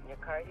 Getting your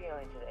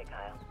cardio in today,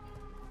 Kyle.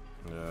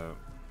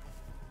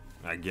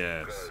 Yeah. I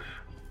guess. Guys,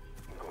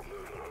 we've got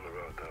movement on the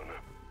road down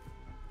there.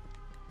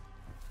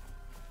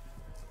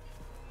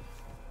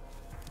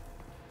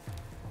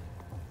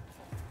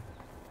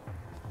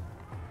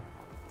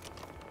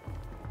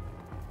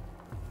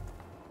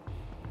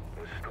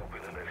 We're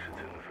stopping and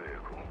exiting the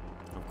vehicle.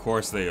 Of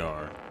course they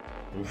are.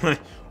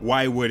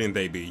 Why wouldn't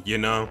they be, you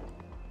know?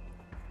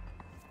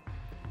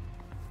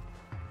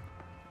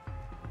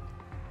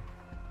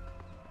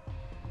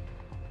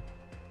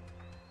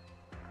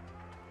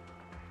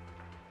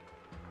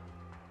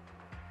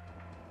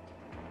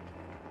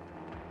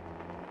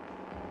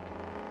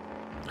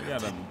 We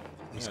gotta,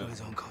 He's yeah. got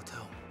his own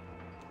cartel.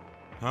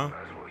 Huh?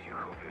 That's what you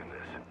copy in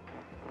this.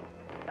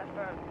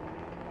 Affirm.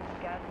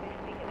 Guys, they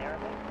speak in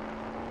Arabic?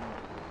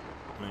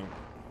 I mean,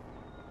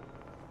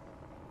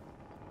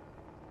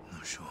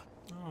 Not sure.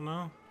 I don't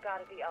know.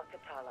 Gotta be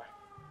Al-Qatala.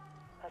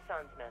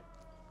 Hassan's men.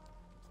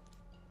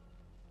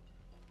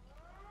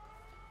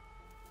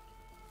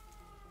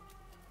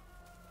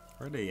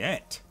 Where they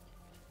at?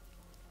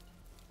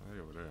 Right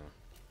over there.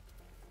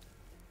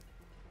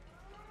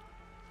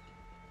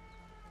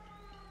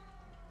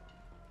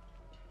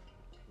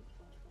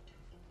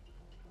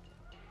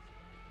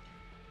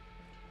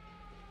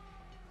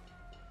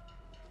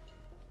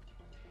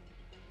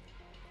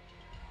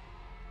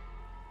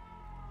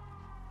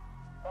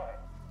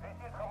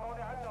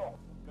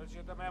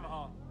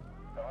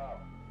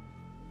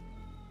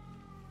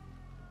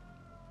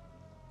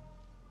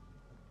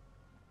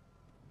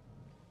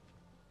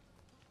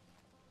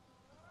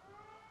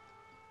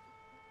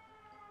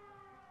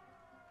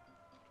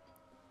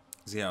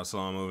 See how slow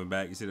I'm moving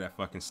back? You see that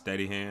fucking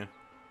steady hand?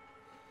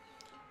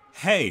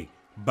 Hey,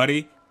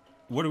 buddy,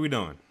 what are we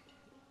doing?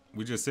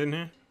 We just sitting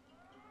here?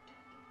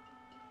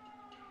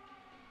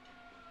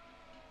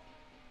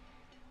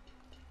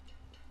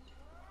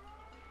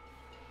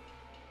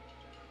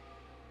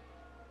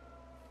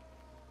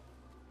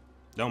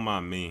 Don't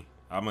mind me.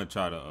 I'm gonna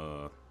try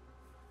to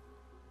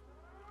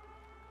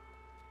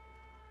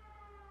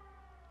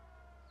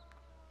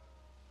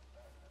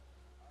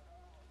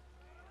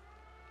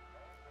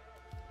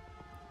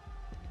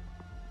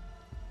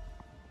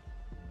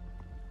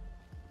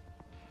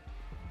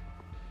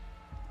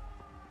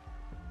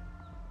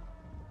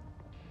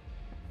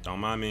Don't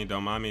mind me,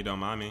 don't mind me, don't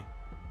mind me.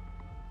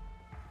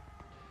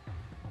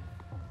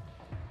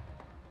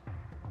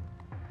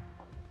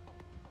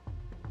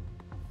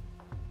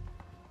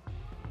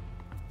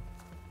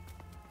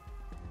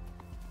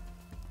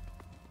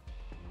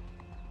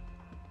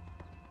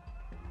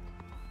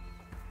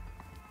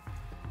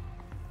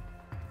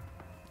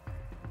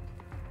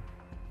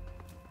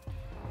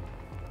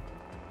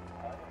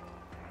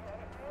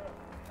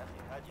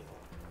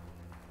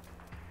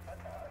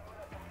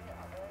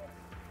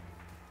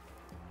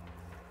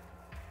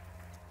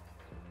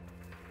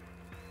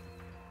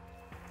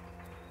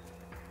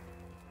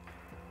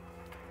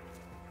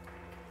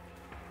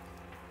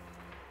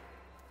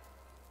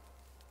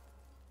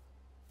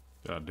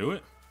 Did I do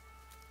it?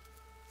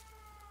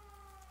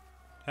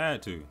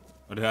 Had to.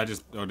 Or did I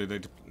just, or did they,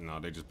 no,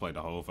 they just played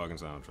the whole fucking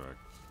soundtrack.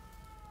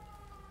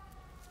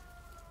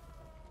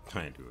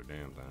 I ain't do a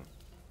damn thing.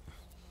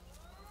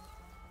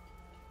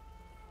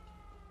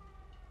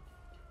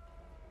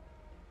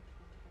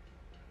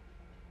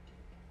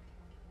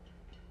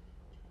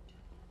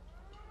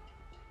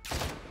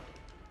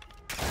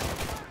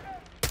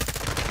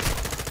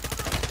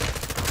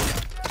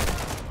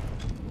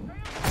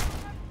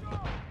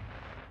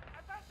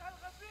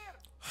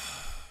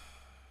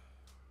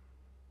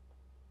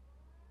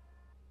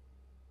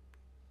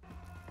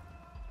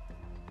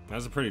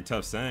 That's a pretty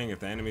tough saying. If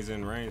the enemy's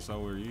in range,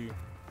 so are you.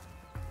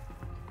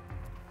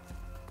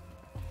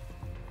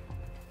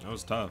 That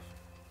was tough.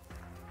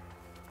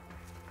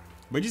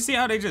 But you see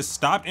how they just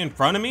stopped in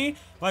front of me?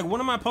 Like,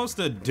 what am I supposed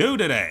to do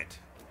to that?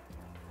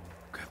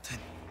 Captain,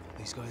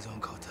 these guys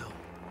aren't cartel.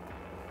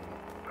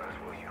 That's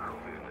what you call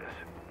business.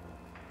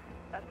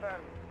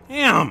 Affirm.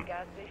 Damn.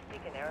 Guys, they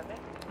speak in Arabic?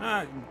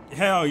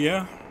 Hell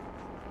yeah.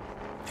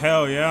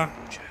 Hell yeah.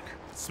 Check.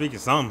 Speaking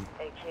something.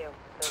 AQ,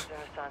 those are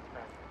Hassan's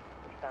men.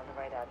 We found the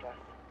right address.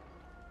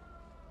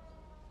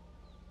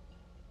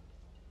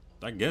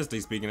 I guess they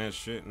speaking that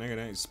shit. Nigga,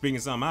 they ain't speaking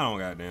something I don't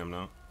goddamn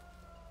know.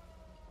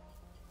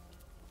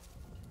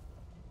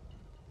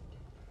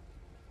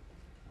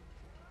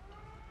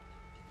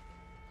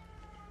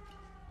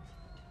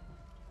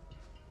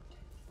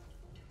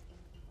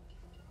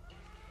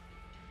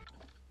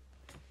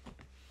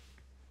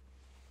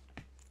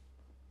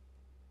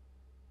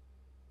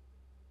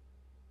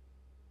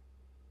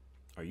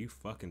 Are you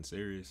fucking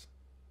serious?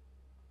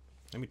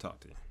 Let me talk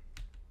to you.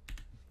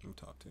 Let me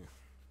talk to you.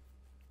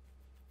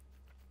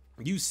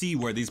 You see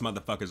where these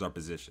motherfuckers are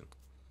positioned.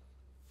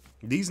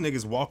 These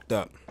niggas walked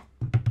up.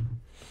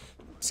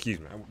 Excuse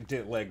me, I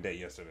did leg day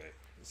yesterday.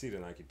 You see the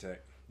Nike Tech.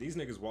 These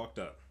niggas walked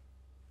up.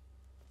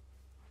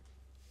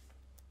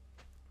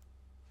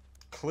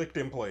 Clicked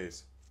in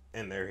place.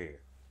 And they're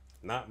here.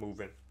 Not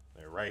moving.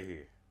 They're right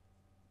here.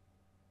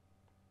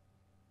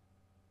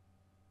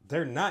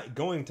 They're not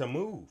going to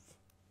move.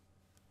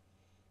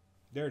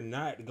 They're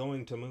not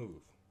going to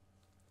move.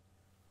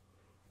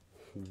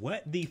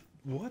 What the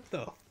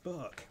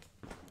fuck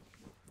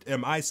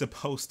am I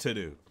supposed to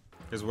do?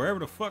 Because wherever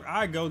the fuck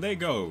I go, they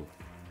go.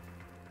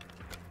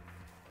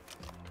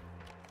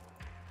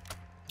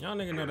 Y'all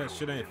niggas know that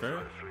shit ain't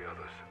fair. Three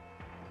others.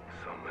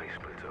 Some may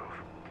split off.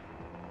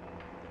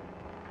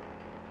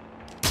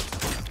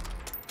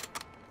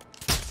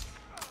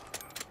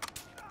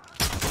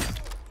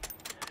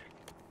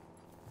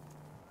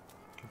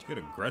 You get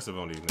aggressive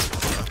on these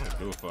niggas, bro. I don't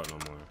give a fuck no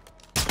more.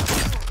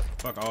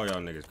 Fuck all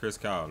y'all niggas. Chris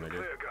Kyle, nigga.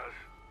 Clear, guys.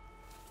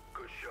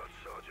 Good shot,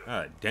 Sergeant.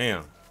 God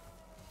damn.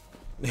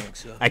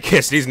 Thanks, sir. I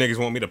guess these niggas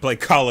want me to play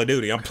Call of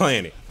Duty. I'm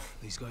playing it.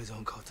 These guys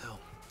aren't cartel.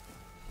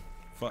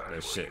 Fuck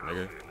that shit,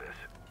 nigga.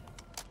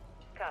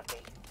 Copy.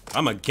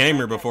 I'm a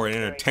gamer before an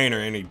entertainer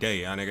any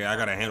day, nigga. I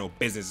gotta handle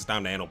business. It's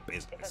time to handle If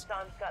business.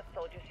 Hassan's got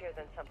soldiers here,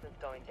 then something's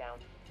going down.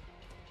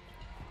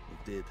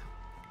 It did.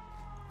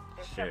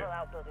 There's Shit. several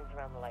outbuildings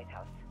around the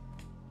lighthouse.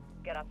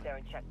 Get up there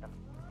and check them.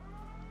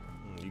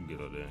 You can get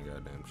up there and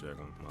goddamn check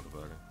them,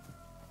 motherfucker.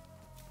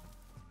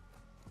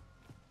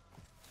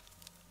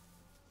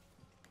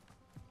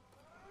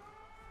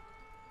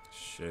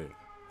 Shit.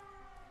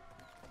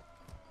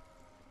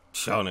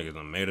 Y'all niggas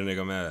done made a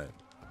nigga mad.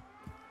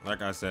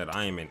 Like I said,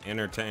 I am an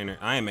entertainer.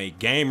 I am a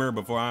gamer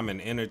before I'm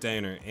an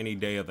entertainer any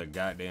day of the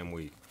goddamn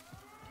week.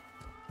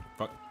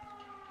 Fuck.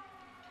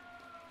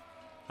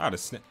 How to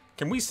snatch?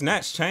 Can we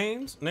snatch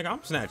chains? Nigga,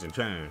 I'm snatching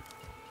chains.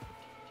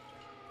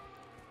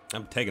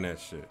 I'm taking that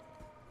shit.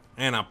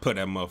 And I put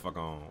that motherfucker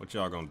on. What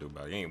y'all gonna do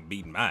about it? You ain't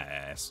beating my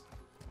ass.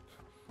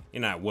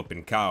 You're not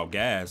whooping Kyle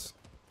Gas.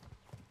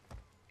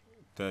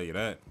 Tell you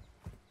that.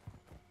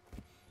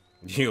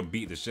 You'll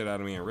beat the shit out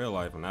of me in real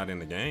life and not in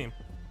the game.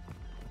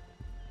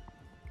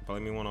 Play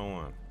me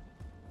one-on-one.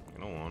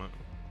 You don't want it.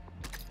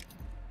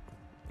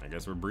 I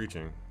guess we're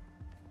breaching.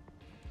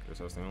 Guess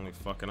that's the only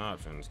fucking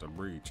option is to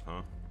breach,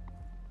 huh?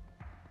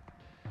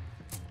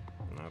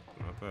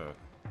 Not bad.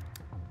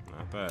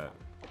 Not bad.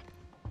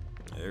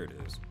 There it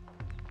is.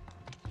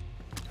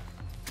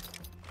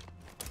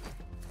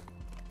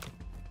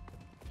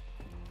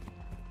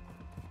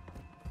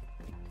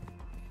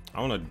 I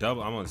want to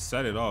double. I'm gonna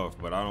set it off,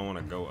 but I don't want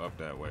to go up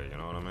that way. You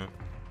know what I mean?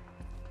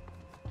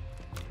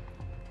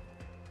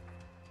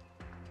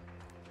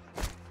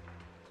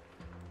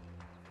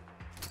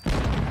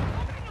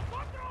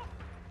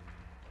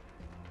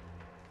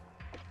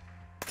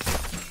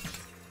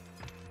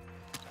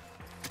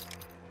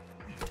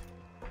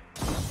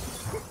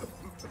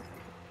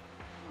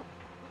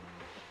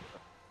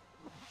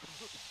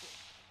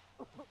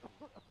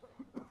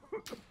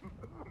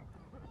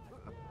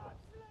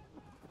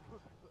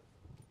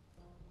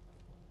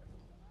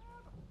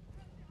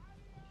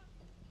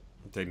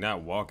 They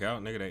not walk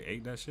out, nigga. They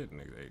ate that shit.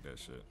 Nigga, they ate that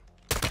shit.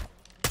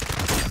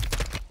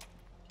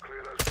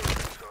 Clear those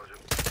buildings,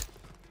 Sergeant.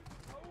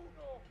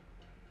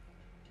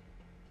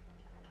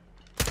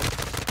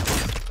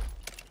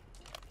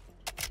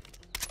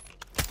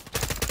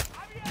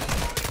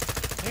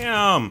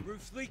 Damn.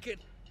 Roof's leaking.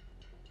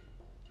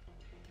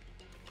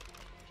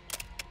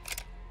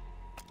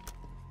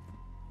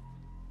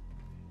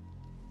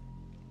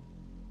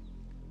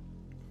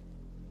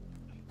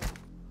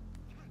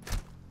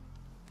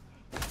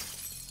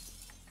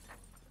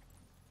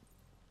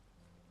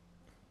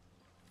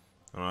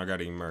 Oh, I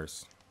gotta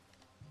immerse.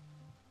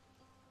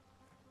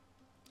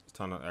 It's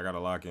time to, I gotta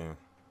lock in.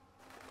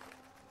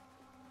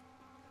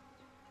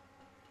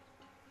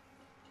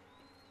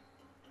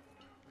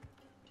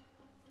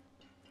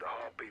 The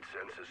heartbeat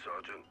sensor,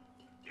 Sergeant.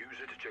 Use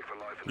it to check for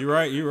life in the You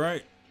right, you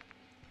right.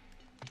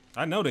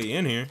 I know they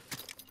in here.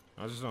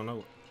 I just don't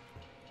know.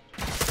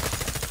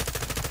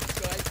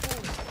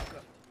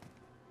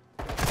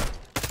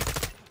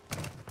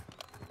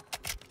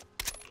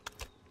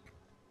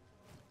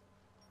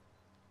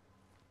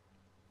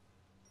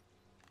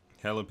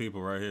 Hella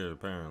people right here,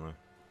 apparently.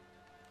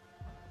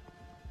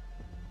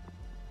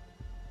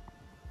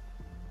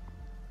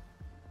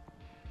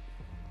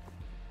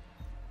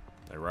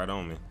 They right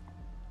on me.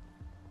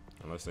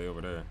 Unless they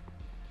over there.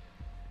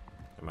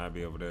 They might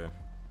be over there.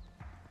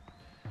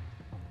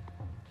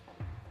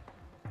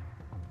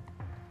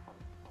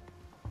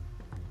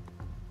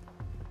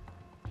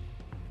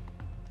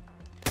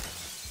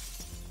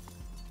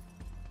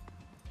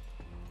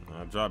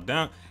 I drop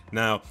down.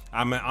 Now,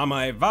 I'm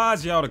gonna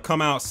advise y'all to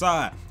come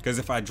outside, because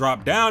if I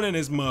drop down in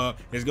this mud,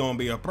 it's gonna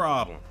be a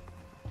problem.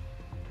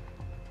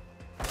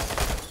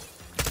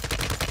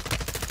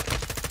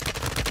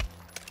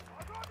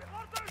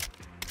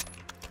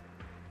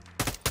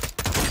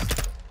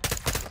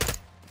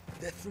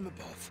 Death from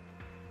above.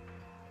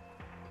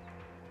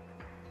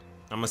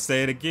 I'm gonna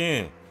say it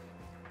again.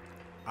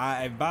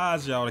 I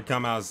advise y'all to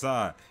come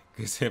outside,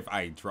 because if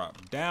I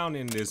drop down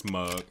in this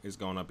mud, it's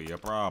gonna be a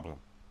problem.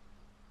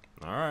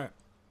 All right.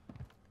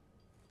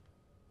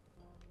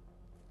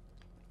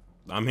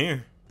 I'm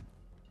here.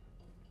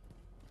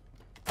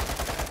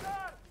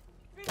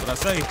 What'd I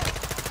say?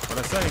 What'd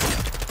I say?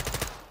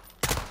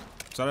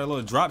 Saw that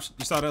little drop?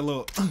 You saw that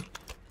little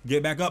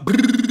get back up?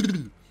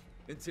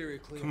 Interior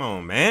clear. Come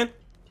on, man.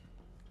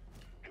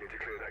 You need to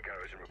clear that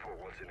garage and report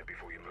what's in it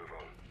before you move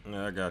on.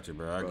 Yeah, I got you,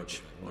 bro. I got you.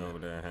 Go over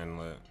there and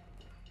handle it.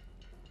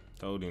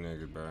 Told you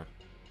niggas, bro.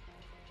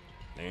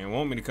 They didn't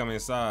want me to come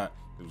inside.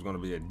 It was gonna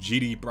be a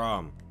GD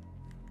problem.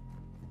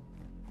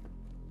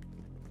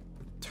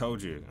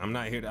 Told you. I'm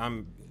not here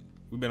to,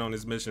 we've been on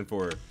this mission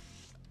for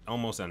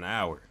almost an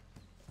hour.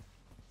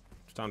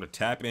 It's time to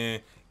tap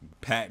in,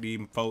 pack these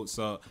folks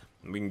up,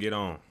 and we can get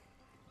on.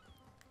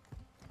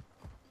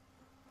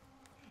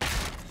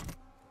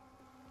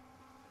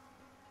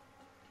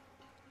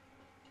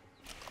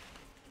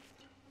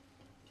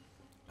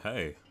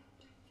 Hey.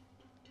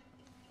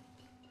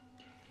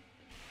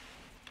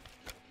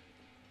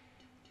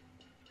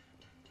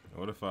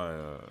 What if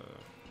I,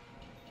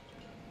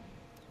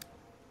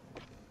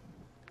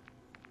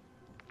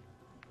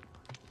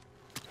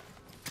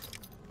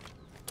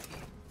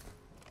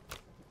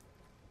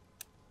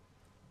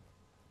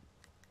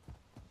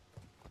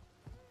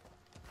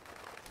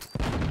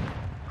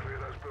 Clear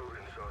those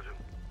buildings, Sergeant.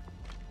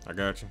 I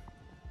got you.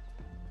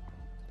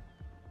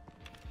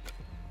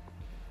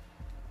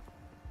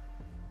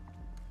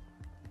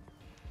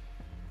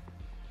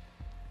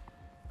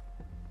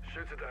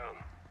 Shoot it down.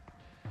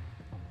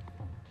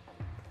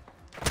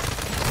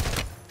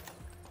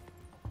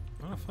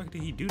 How the fuck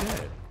did he do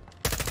that?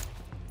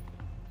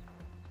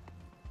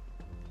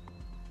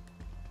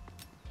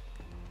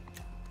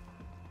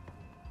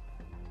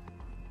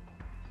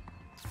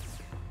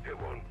 Hit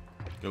one.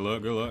 Good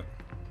luck, good luck.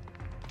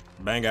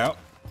 Bang out.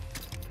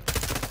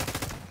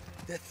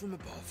 Death from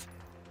above.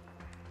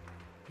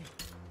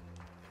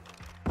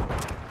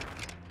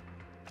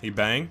 He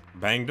banged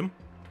him.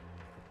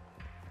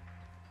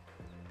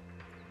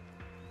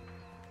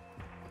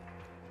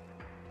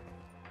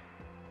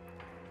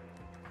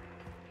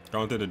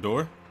 Going through the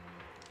door.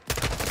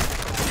 I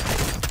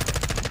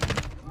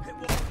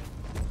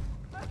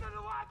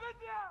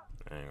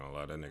ain't gonna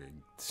lie, that nigga.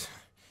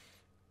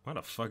 Why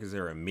the fuck is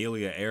there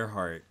Amelia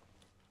Earhart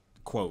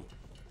quote.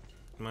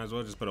 Might as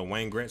well just put a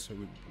Wayne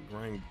Gretzky.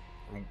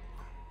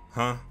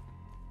 Huh?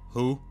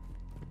 Who?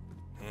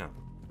 Damn.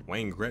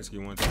 Wayne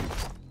Gretzky wants to.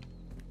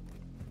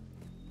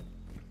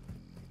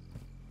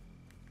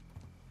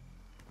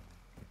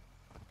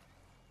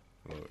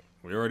 Look,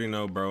 we already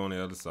know bro on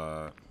the other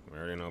side. We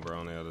already know bro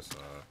on the other side.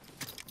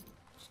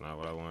 It's not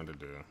what I wanted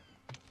to do.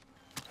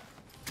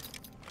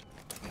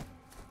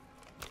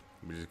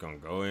 We just gonna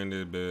go in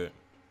this bit,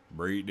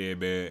 breed that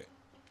bit,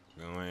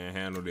 go ahead and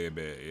handle that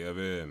bit. Yeah,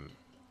 baby.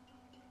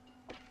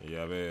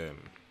 Yeah, baby.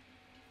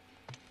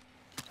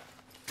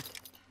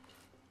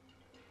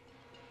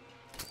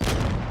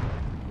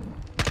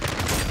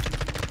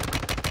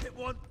 Hit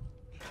one.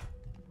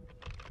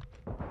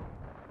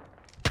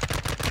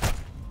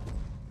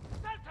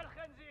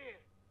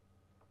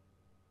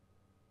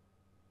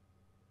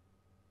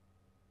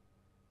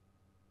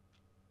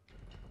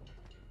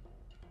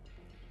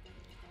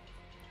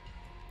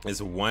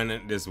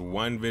 This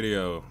one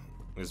video,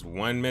 this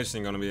one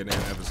mission gonna be a damn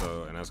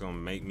episode, and that's gonna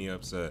make me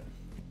upset.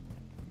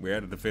 We're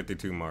at the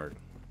 52 mark.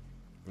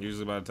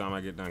 Usually by the time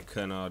I get done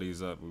cutting all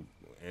these up,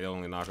 it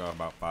only knock off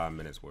about 5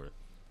 minutes worth.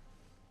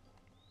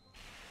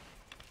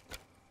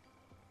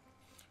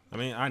 I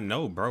mean, I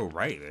know bro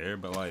right there,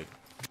 but like,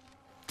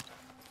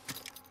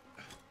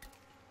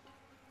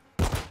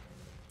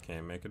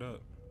 can't make it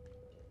up.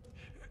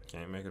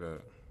 Can't make it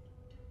up.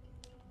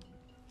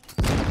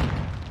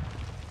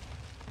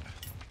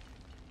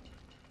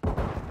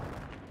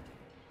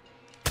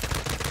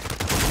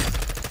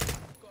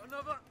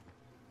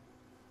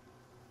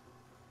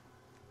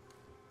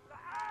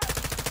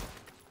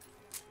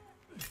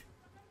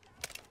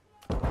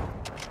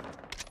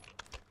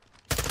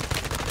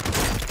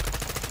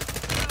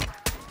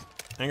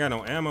 Ain't got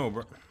no ammo,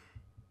 bro.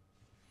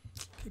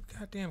 Keep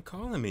goddamn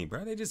calling me,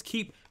 bro. They just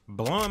keep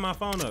blowing my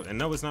phone up, and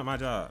no, it's not my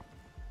job.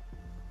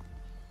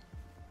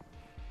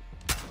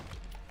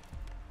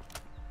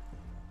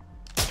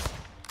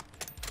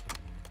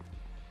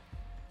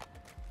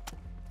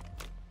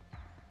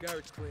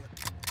 Garage clear.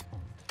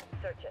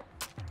 Search it.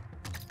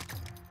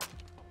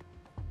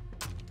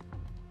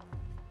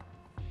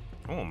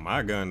 I want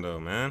my gun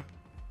though, man.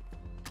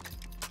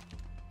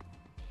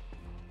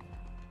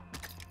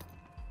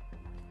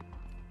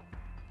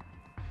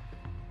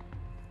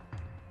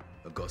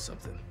 I got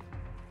something.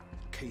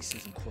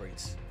 Cases and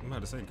crates. I'm about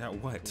to say, got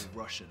what?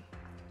 All Russian.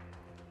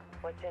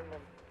 What's in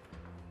them?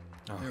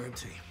 Oh. They're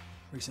empty.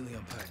 Recently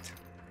unpacked.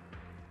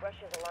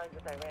 Russia's aligned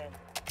with Iran.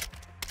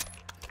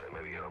 They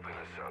may be helping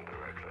us out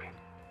directly.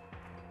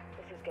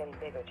 This is getting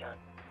bigger, John.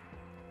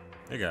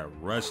 They got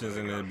Russians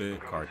in that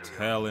bit,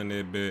 cartel in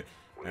that bit,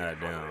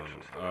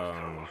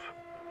 goddamn,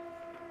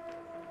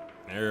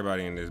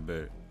 everybody in this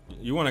bit.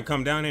 You want to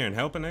come down here and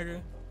help a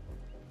nigga?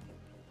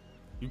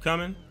 You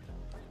coming?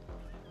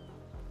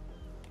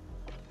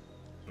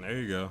 There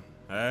you go.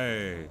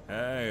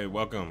 Hey,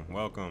 welcome.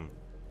 Welcome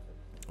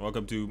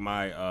to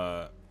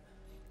my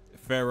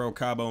Ferro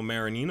Cabo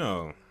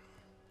Marinino.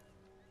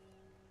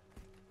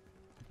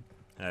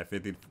 I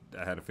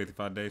had a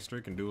 55-day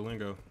streak in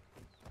Duolingo.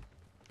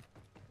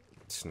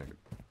 This nigga.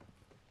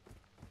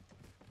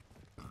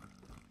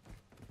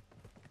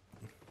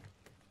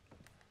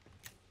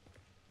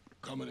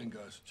 Coming in,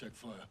 guys. Check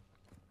fire.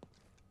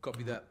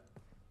 Copy that.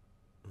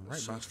 Right,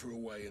 Search boss. for a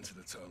way into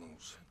the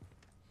tunnels.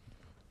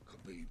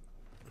 Could be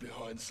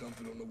behind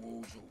something on the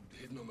walls or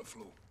hidden on the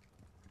floor.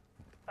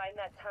 Find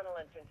that tunnel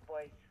entrance,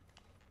 boys.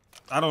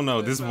 I don't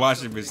know. This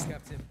washing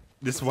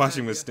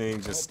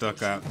machine just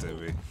stuck out to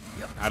me.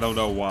 I don't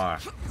know why.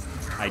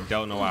 I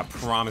don't know. I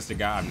promise to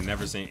God, I've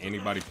never seen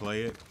anybody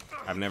play it.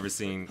 I've never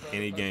seen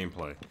any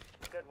gameplay.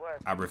 Good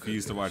work. I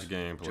refuse to watch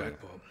gameplay.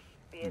 Jackpot.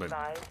 Be But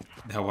advised.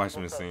 that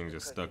washing multiple machine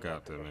folks just could be stuck in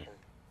out to me. position.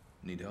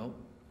 Need help?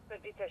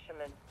 Could be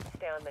fishermen.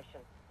 Stay on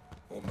mission.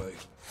 On me.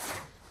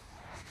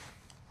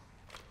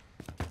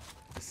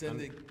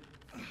 Descending.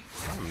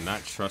 I'm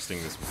not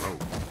trusting this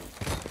rope.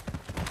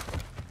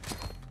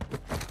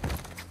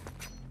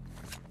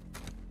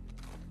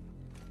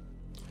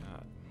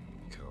 God.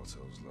 Cartels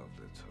love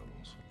their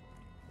tunnels.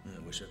 I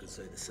wish I could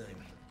say the same.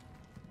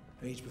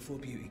 Age before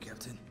beauty,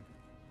 Captain.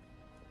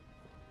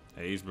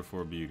 Age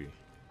before beauty.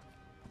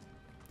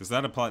 Does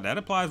that apply? That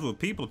applies with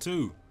people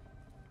too.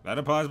 That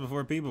applies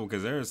before people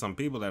because there are some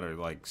people that are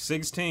like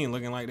 16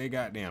 looking like they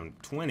goddamn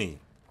 20.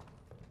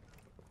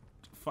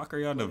 The fuck are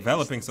y'all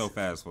developing so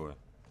fast for?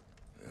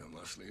 Yeah,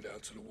 must lead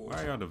out to the water.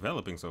 Why are y'all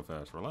developing so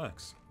fast?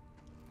 Relax.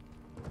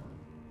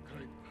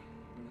 Okay,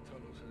 in the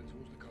tunnels heading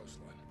towards the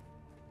coastline.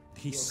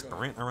 He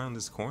sprint around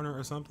this corner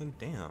or something?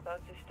 Damn.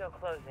 Boats are still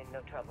closing.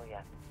 No trouble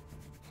yet.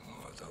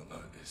 Oh, I don't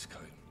know this, Kate.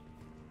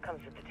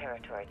 Comes with the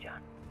territory,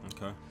 John.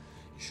 Okay.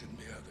 You shouldn't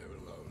be out there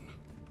alone.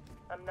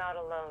 I'm not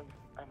alone.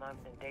 I'm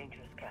armed and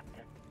dangerous,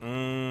 Captain.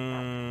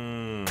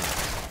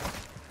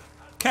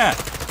 Cat.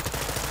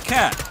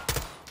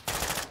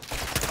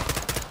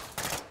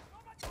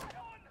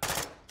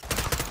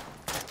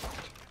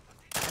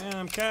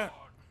 Damn, cat.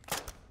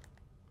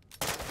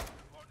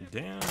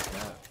 Damn,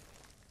 cat.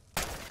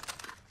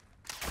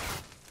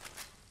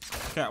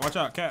 Cat, watch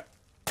out, cat.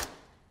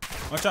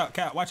 Watch out,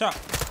 cat. Watch out.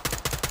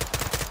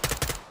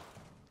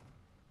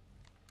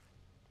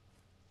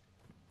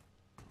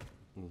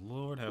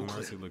 Lord have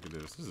mercy. Look at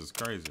this. This is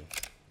crazy.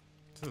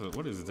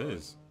 What is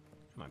this?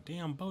 My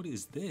damn boat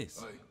is this?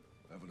 Hey,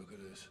 have a look at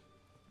this.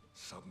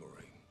 Submarine.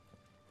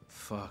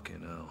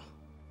 Fucking hell.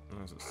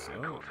 That's a The sub.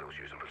 Cartel's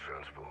using for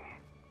transport.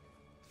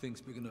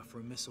 Thing's big enough for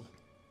a missile.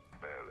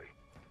 Barely.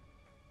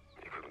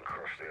 You couldn't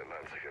cross the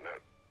Atlantic in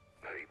that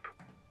heap.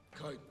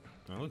 Cape.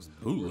 That looks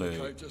We're bootleg.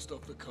 Cape just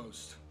off the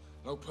coast.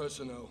 No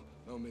personnel,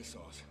 no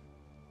missiles.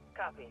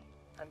 Copy.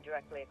 I'm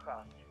directly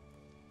across.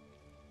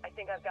 I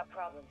think I've got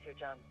problems here,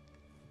 John.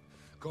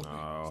 Copy.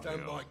 Oh,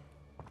 Stand hell. by.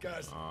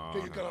 Guys, Oh, get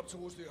your no. gun up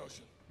towards the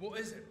ocean. What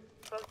is it?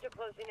 Boats are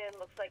closing in.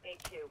 Looks like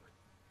HQ.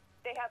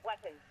 They have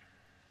weapons.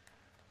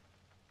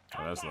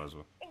 Oh, that's Contact!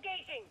 Leslie.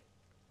 Engaging.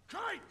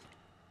 Kate!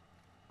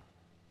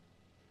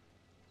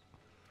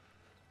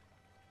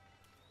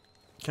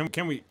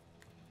 Can we?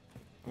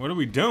 What are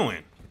we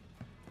doing?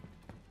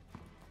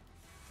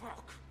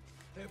 Fuck!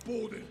 They're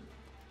boarding.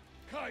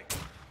 Kate!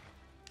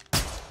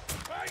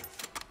 Kate!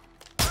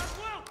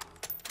 Well!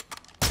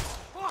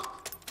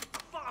 Fuck!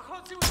 Fuck! I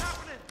can't see what's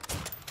happening.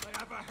 They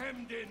have a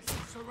hemmed in,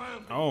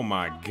 surrounded. Oh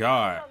my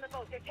God. On the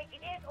boat. They're taking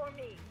it or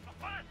me.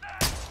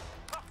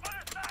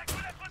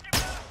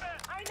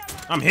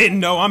 I'm hitting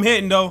though. I'm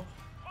hitting though.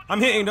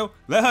 I'm hitting though.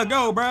 Let her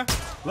go, bruh.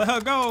 Let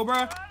her go,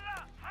 bruh.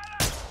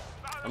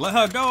 Let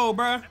her go,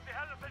 bruh. Get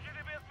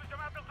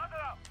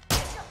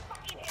your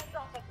fucking hands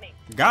off of me.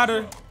 Got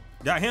her.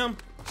 Got him.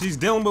 She's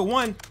dealing with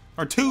one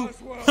or two,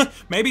 Nice work.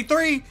 maybe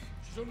three.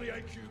 She's on the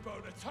AQ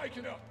boat. They're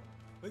taking her.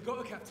 They got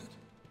a captain.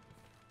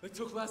 They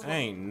took last one.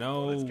 Ain't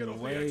no Let's get off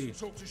the edge way. and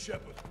talk to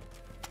Shepard.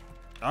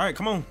 All right,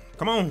 come on,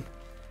 come on.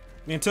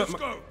 You took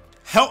Let's my, go.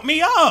 help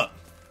me up.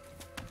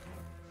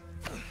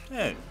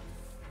 Hey,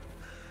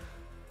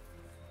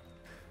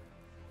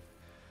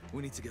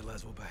 We need to get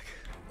Laswell back.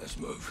 Let's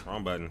move.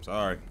 wrong button.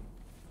 Sorry.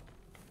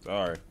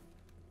 Sorry.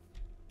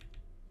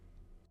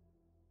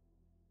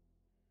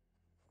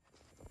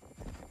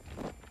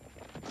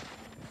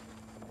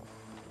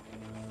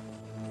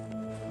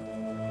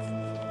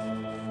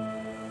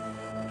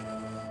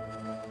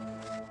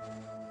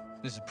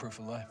 This is proof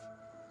of life.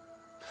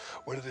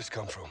 Where did this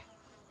come from?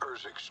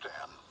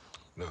 Urzikstan,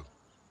 No.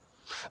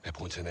 They're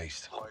pointing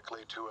east.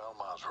 likely to Al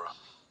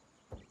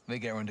Mazrah. They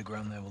get her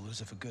underground there, we'll lose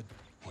her for good.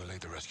 We'll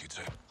lead the rescue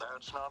team.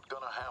 That's not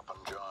gonna happen,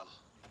 John.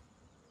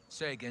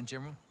 Say again,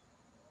 General.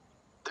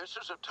 This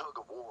is a tug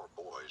of war,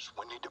 boys.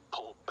 We need to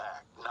pull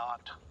back,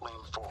 not lean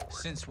forward.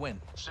 Since when?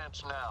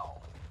 Since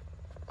now.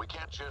 We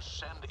can't just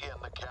send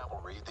in the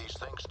cavalry. These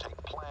things take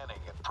planning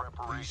and These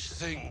preparation.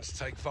 things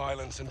take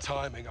violence and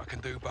timing. I can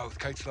do both.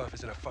 Kate's life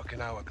is in a fucking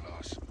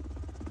hourglass.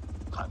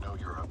 I know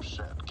you're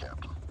upset,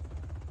 Captain.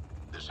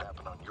 This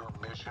happened on your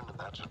mission, and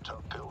that's a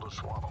tough pill to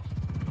swallow.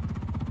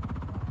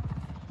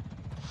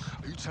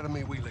 Are you telling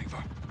me we leave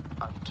her?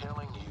 I'm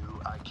telling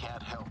you I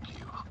can't help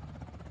you,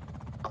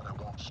 but I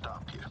won't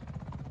stop you.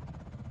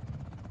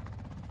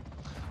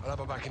 I'll have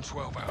her back in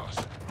 12 hours.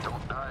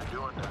 Don't die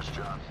doing this,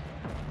 John.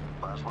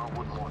 Laswell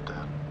wouldn't want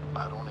that.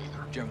 I don't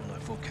either. General, I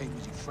thought Kate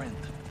was your friend.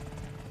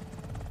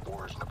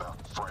 War isn't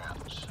about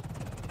friends.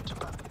 It's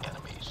about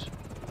enemies.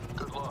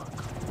 Good luck.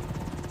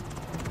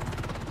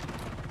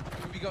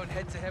 We'll be going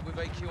head-to-head with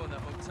AQ on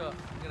that motor.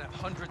 We're gonna have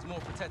hundreds more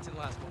protecting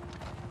Laswell.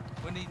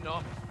 We need an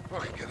army.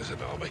 I can get us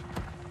an army.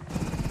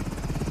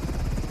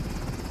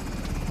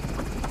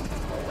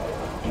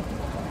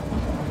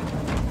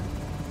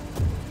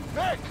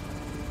 Nick!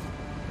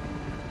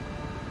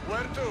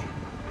 Where to?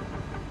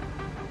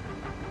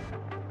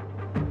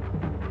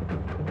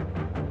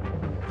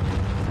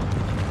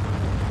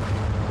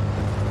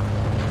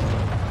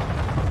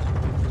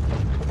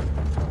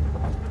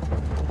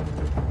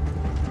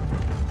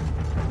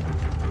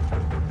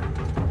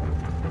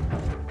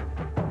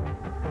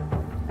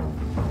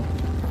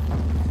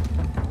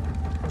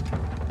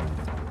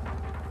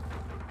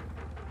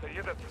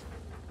 سيدتي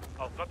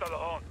القتل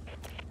هون.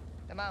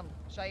 تمام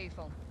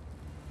شايفهم.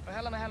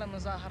 وهلا مهلا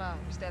مظاهرة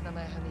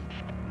استاذنا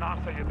هنيك.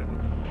 نعم سيدتي.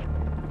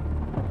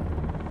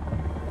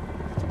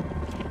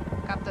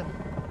 Captain,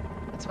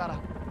 it's Farah.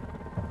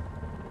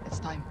 It's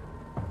time.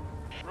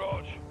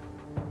 Raj,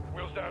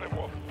 wheels down in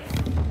Wolf.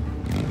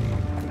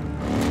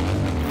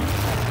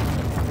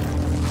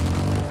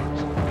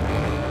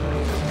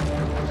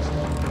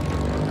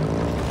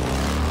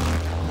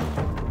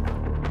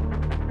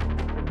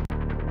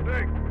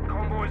 Nick,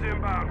 convoy's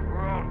inbound. We're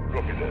on.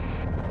 Look at this.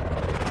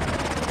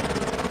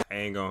 I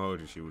ain't gonna hold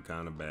you. She was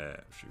kind of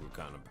bad. She was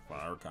kind of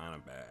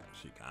bad.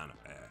 She kind of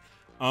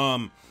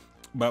bad.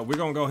 But we're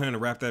gonna go ahead and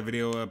wrap that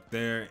video up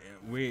there.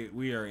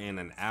 We are in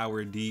an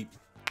hour deep.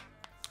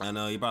 I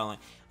know you're probably like,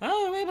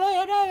 oh, we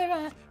played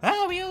another one.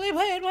 Oh, we only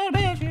played one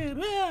match.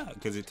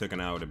 Because it took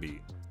an hour to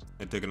beat.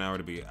 It took an hour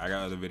to beat. I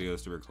got other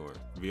videos to record.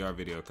 VR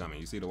video coming.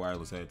 You see the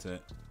wireless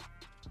headset?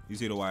 You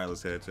see the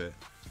wireless headset?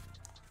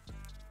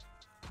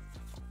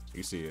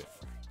 You see it.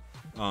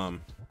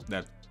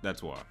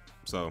 That's why.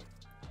 So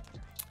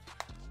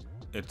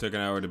it took an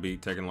hour to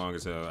beat, taking long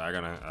as hell. I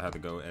have to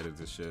go edit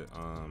this shit.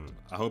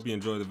 I hope you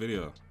enjoyed the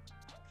video.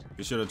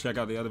 Be sure to check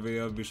out the other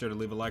videos. Be sure to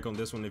leave a like on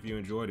this one if you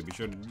enjoyed it. Be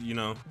sure to, you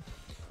know,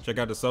 check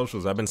out the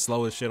socials. I've been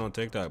slow as shit on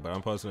TikTok, but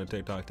I'm posting a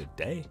TikTok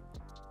today.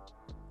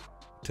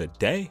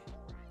 Today?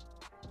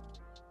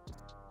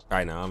 All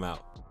right, now I'm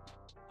out.